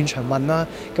現場問啦。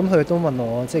咁佢哋都問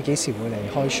我即係幾時會嚟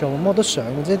開 show， 咁我都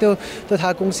想即係都睇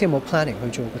下公司有冇 planning 去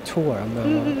做個 tour 咁樣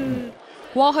咯。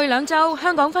過去2週，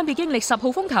香港分別經歷10號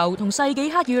風球同世紀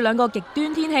黑雨2個極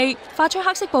端天氣，發出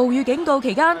黑色暴雨警告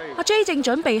期間，阿 J 正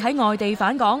準備喺外地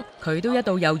返港，佢都一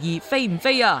度猶豫飛唔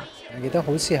飛啊！記得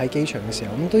好似喺機場嘅時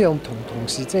候，咁都有同同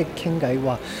事即係傾偈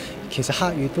話，其實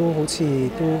黑雨都好似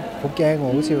都好驚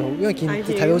喎，好似因為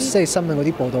睇到即係新聞嗰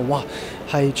啲報道，哇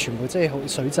係全部即係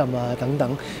水浸啊等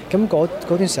等。咁嗰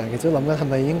段時間其實都諗緊係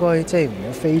咪應該即係唔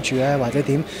好飛住咧，或者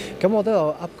點？咁我都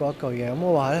有噏過一句嘅，咁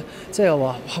我話咧即係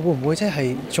話會唔會即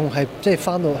係仲係即係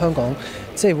翻到香港，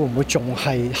即係會唔會仲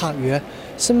係黑雨咧？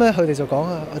咁咧佢哋就講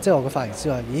啊，即係我個髮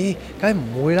型師話：咦，梗係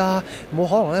唔會啦，冇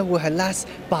可能咧會係 last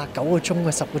 8-9個鐘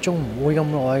嘅10個鐘，唔會咁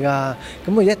耐㗎。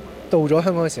咁佢一到咗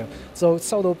香港嘅時候，就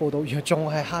收到報道，原來仲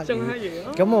係黑雨。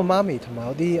咁我媽咪同埋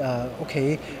我啲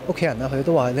屋企人啦，佢哋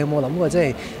都話：你有冇諗過即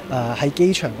係喺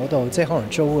機場嗰度，即係可能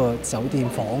租個酒店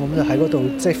房咁就喺嗰度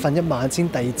即係瞓一晚先，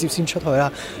第二朝先出去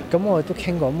啦。咁我哋都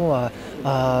傾過，咁我話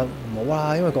唔好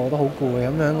啦，因為個個都好攰咁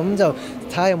樣，咁就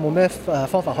睇下有冇咩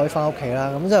方法可以翻屋企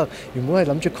啦。咁就原本係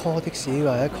諗住 call 的士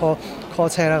或者 call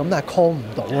車啦，咁但係 call 唔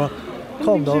到啦。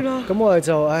call 唔到，咁我哋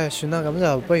就算啦，咁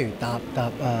就不如搭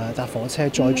火車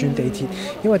再轉地鐵，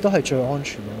因為都係最安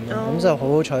全咁樣。咁就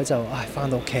好彩就翻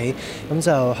到屋企，咁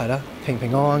就係啦，平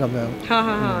平安安咁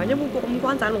樣。有冇咁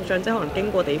關仔路上即係可能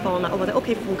經過地方啦，或者屋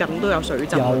企附近都有水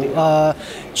浸嗰啲？有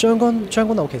將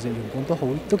軍澳其實原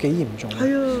本都幾嚴重，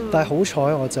但係好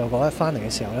彩我就嗰日翻嚟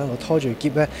嘅時候咧，我拖住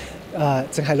篋咧。淨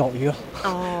係落雨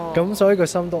咯，咁所以個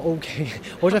心都 OK。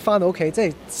好彩翻到屋企，即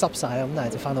係濕晒啦，咁但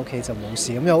係就翻到屋企就冇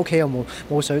事，咁又屋企又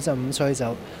冇水浸，咁所以就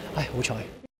好彩。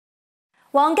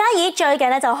黃嘉怡最近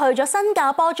咧就去咗新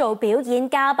加坡做表演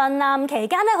嘉賓啦，期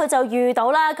間咧佢就遇到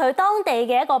啦佢當地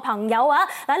嘅一個朋友啊，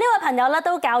嗱呢位朋友咧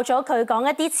都教咗佢講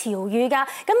一啲潮語㗎，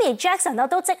咁而 Jackson 咧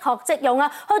都即學即用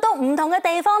啊，去到唔同嘅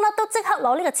地方咧都即刻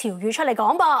攞呢個潮語出嚟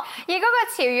講噃。而嗰個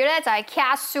潮語咧就係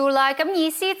kiasu 啦，咁意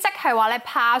思即係話你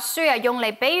怕輸啊，用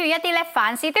嚟比喻一啲咧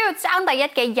凡事都要爭第一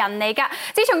嘅人嚟㗎。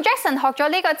自從 Jackson 學咗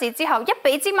呢個字之後，一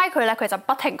俾支咪佢咧，佢就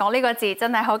不停講呢個字，真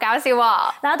係好搞笑喎。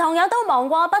嗱，同樣都忙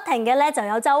過不停嘅咧就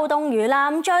有周冬雨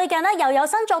啦，咁最近咧又有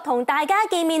新作同大家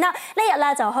見面啦。呢日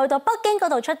咧就去到北京嗰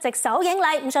度出席首映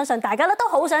禮，咁相信大家咧都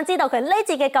好想知道佢呢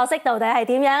節嘅角色到底係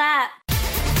點樣啊！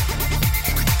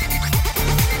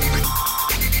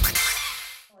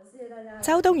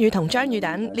周冬雨同張宇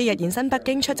等呢日現身北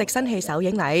京出席新戲首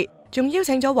映禮，仲邀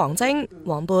請咗王晶、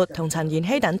黃渤同陳妍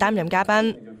希等擔任嘉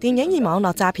賓。電影以網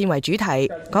絡詐騙為主題，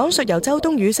講述由周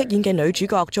冬雨飾演嘅女主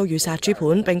角遭遇殺豬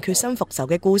盤並決心復仇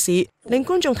嘅故事，令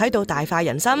觀眾睇到大快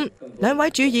人心。兩位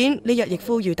主演呢日亦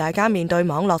呼籲大家面對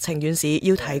網絡情緣時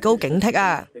要提高警惕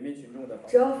啊！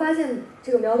只要發現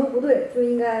這個苗頭不對，就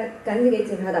應該趕緊給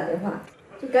警察打電話，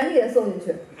就趕緊給他送進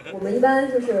去。我們一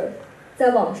般就是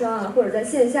在網上啊，或者在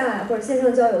線下啊，或者線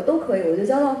上交友都可以。我覺得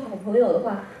交到好朋友的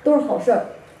話都是好事兒，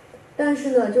但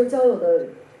是呢，就是交友的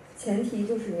前提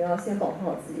就是你要先保護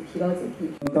好自己，提高警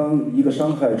惕。當一個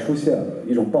傷害出現了，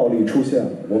一種暴力出現了，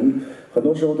我們很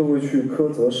多時候都會去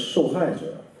苛責受害者，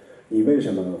你為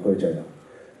什麼會這樣？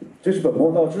這是本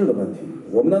末倒置的問題。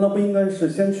我們難道不應該是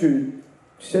先去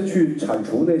鏟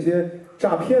除那些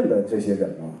詐騙的這些人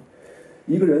嗎？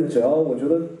一個人只要，我覺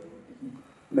得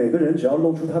每個人只要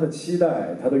露出他的期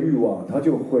待、他的慾望，他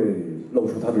就會露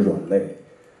出他的軟肋。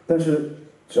但是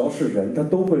只要是人，他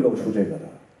都會露出這個的。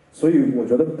所以我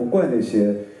覺得不怪那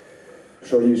些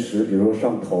說一時，比如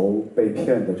上頭被騙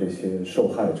的這些受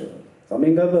害者，咱們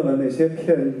應該問問那些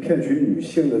騙取女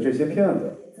性的這些騙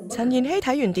子。陳妍希睇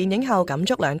完電影後感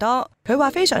觸良多，佢話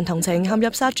非常同情陷入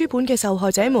殺豬盤嘅受害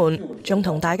者們，仲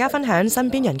同大家分享身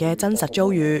邊人嘅真實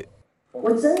遭遇。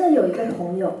我真的有一個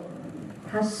朋友，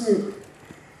她是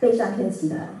被詐騙集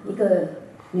團，一個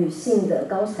女性的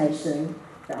高材生，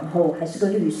然後還是個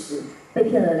律師，被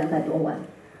騙了200多萬。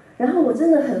然後我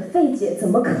真的很費解，怎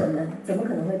麼可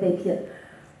能會被騙？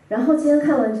然後今天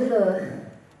看完這個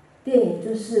電影，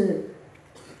就是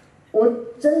我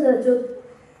真的就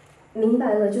明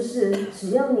白了，就是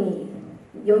只要你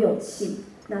有勇氣，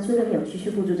拿出這個勇氣去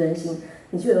付出真心，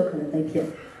你就有可能被騙。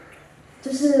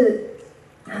就是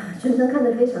全程看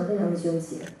得非常非常的糾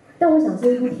結。但我想這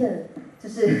一部片就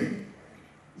是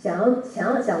想要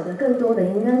講的更多的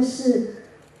應該是，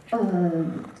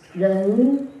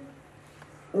人。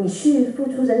你去付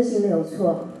出真心沒有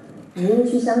錯，你願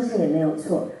意去相信也沒有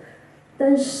錯，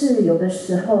但是有的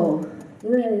時候，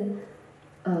因為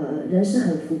人是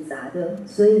很複雜的，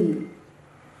所以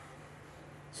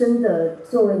真的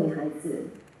作為女孩子，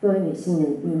作為女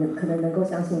性，你可能能夠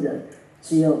相信的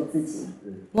只有自己。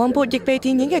黃渤亦被電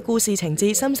影嘅故事情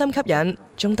節深深吸引，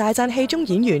仲大讚戲中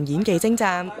演員演技精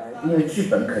湛。因為劇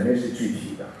本肯定是具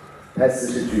體的，台詞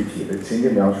是具體的，情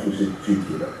節描述是具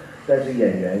體的。但是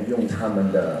演員用他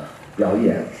們的表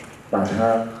演，把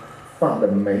它放得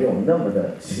沒有那麼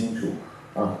的清楚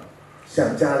啊，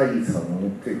像加了一層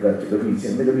這個濾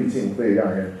鏡，那個濾鏡會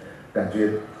讓人感觉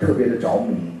特别的着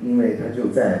迷，因为它就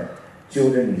在揪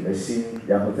着你的心，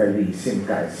然后在理性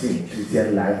感性之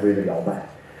间来回的摇摆。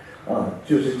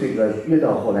就是这个越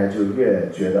到后来就越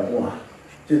觉得哇，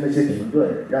就那些停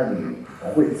顿让你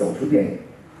会走出电影，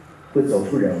会走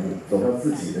出人物，走到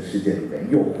自己的世界里面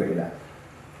又回来，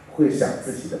会想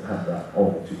自己的判断，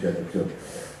就觉得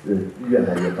越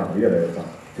来越棒，越来越棒。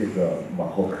这个往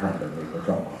后看的那个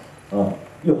状况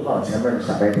，6号前面的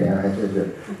傻白甜还真是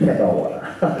骗到我了。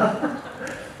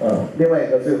另外一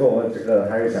个最后我这个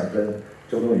还是想跟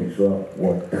周冬雨说，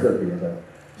我特別的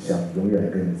想永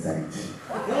遠跟你在一起。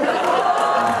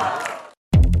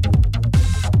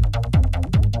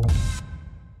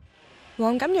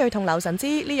黃錦睿同劉晨芝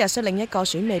呢日率另一個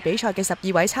選美比賽嘅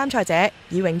12位參賽者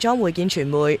以泳裝會見傳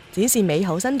媒，展示美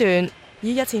好身段。而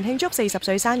日前慶祝40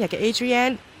歲生日嘅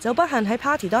Adrienne 就不幸喺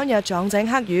party 當日撞正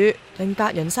黑雨，令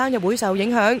8人生日會受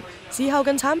影響。事後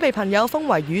更慘被朋友封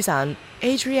為雨神。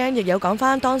Adrienne 亦有講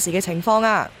翻當時嘅情況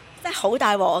啊。真係好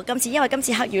大鑊！因為今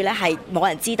次黑雨咧係冇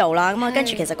人知道啦，咁啊跟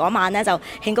住其實嗰晚咧就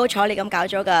興高采烈咁搞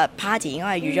咗個 party， 應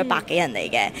該係預咗100幾人嚟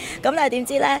嘅。咁但係點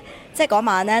知咧，即係嗰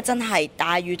晚咧真係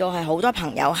大雨到係好多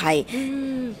朋友係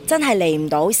真係嚟唔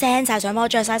到 ，send 晒上網，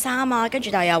着晒衫啊，跟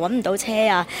住但係又揾唔到車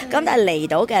啊。咁但係嚟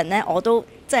到嘅人咧，我都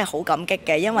真係好感激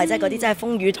嘅，因為即係嗰啲真係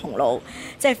風雨同路，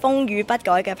即係風雨不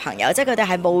改嘅朋友，即係佢哋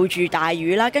係冒住大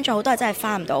雨啦，跟住好多人真係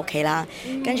翻唔到屋企啦，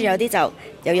跟住有啲就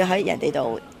又要喺人哋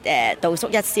度度宿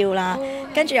一宵啦，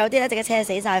跟住有啲咧隻車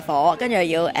死晒火，跟住又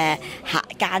要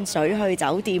間水去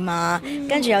酒店啊，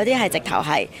跟住有啲係直頭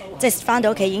係即係翻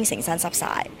到屋企已經成身濕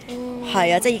晒，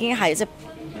係啊，即係已經係即係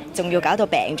仲要搞到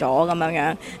病咗咁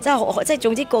樣，即係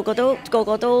總之個個都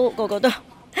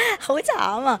好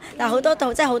慘啊！但係好多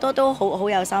即係好多都好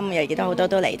有心嘅，亦都好多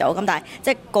都嚟到，咁但係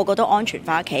即係個個都安全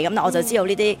翻屋企，咁我就知道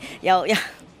呢啲有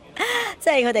即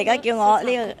係佢哋而家叫我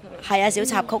呢個係小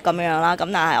插曲咁樣啦，咁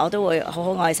但係我都會好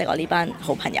好愛惜我呢班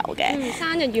好朋友嘅。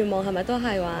生日願望係咪都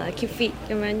係話 keep fit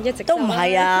咁樣一直？都唔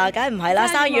係啊，梗係唔係啦！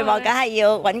生日願望梗係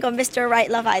要揾個 Mr. Right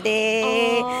啦，快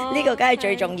啲！呢個梗係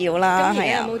最重要啦，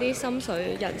係啊。有冇啲心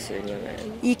水人選咁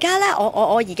樣？而家咧，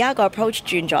我而家個 approach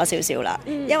轉咗少少啦，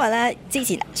因為咧之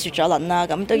前雪咗輪啦，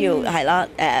咁都要係啦，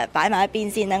擺埋一邊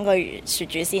先，等佢雪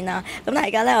住先啦。咁但係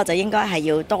而家咧，我就應該係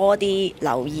要多啲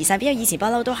留意身邊，因為以前不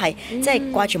嬲都係即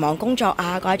係掛住忙工作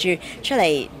啊，掛住出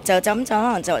嚟就可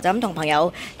能就咁同朋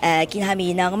友見下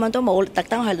面啊，咁樣都冇特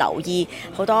登去留意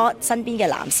好多身邊嘅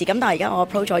男士。咁但係而家我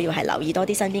approach 咗要係留意多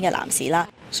啲身邊嘅男士啦。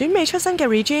選美出身嘅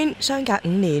Regine 相隔5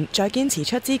年再堅持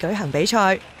出資舉行比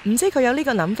賽，唔知佢有呢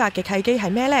個諗法嘅契機係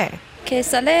咩呢？其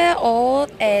實咧，我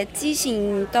之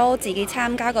前都自己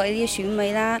參加過呢啲選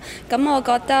美啦，咁我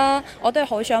覺得我都係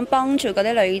好想幫助嗰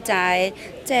啲女仔，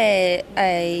即係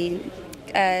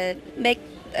make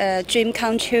dream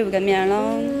come true 咁樣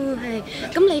咯。係。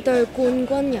咁你對冠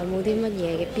軍有冇啲乜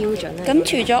嘢嘅標準咧？咁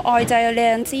除咗外在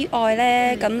靚之外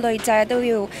咧，咁女仔都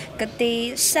要嗰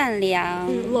啲善良。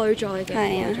內在嘅。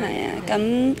係啊，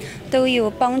咁都要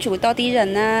幫助多啲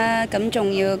人啦，咁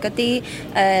仲要嗰啲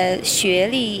學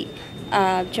歷。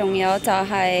仲有就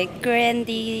係 grand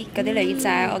啲嗰啲女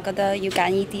仔，我覺得要揀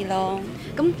呢啲咯。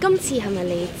咁今次係咪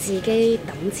你自己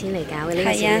揼錢嚟搞嘅呢個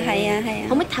選美？係啊。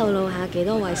可唔可以透露下幾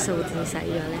多位數字使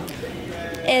咗咧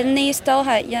 ？At least 都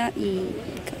係1、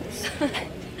2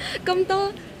咁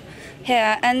多？係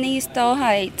啊 ，at least 都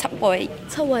係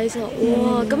7位數。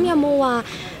哇！咁有冇話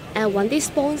揾啲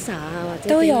sponsor 啊，或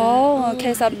者都有。其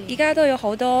實而家都有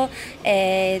好多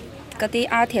嗰啲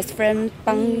artist friend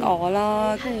幫我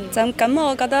啦，咁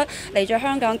我覺得嚟咗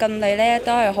香港咁耐咧，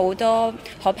都係好多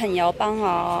好朋友幫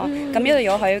我，咁一路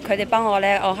有佢哋幫我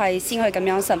咧，我係先去咁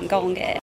樣成功嘅。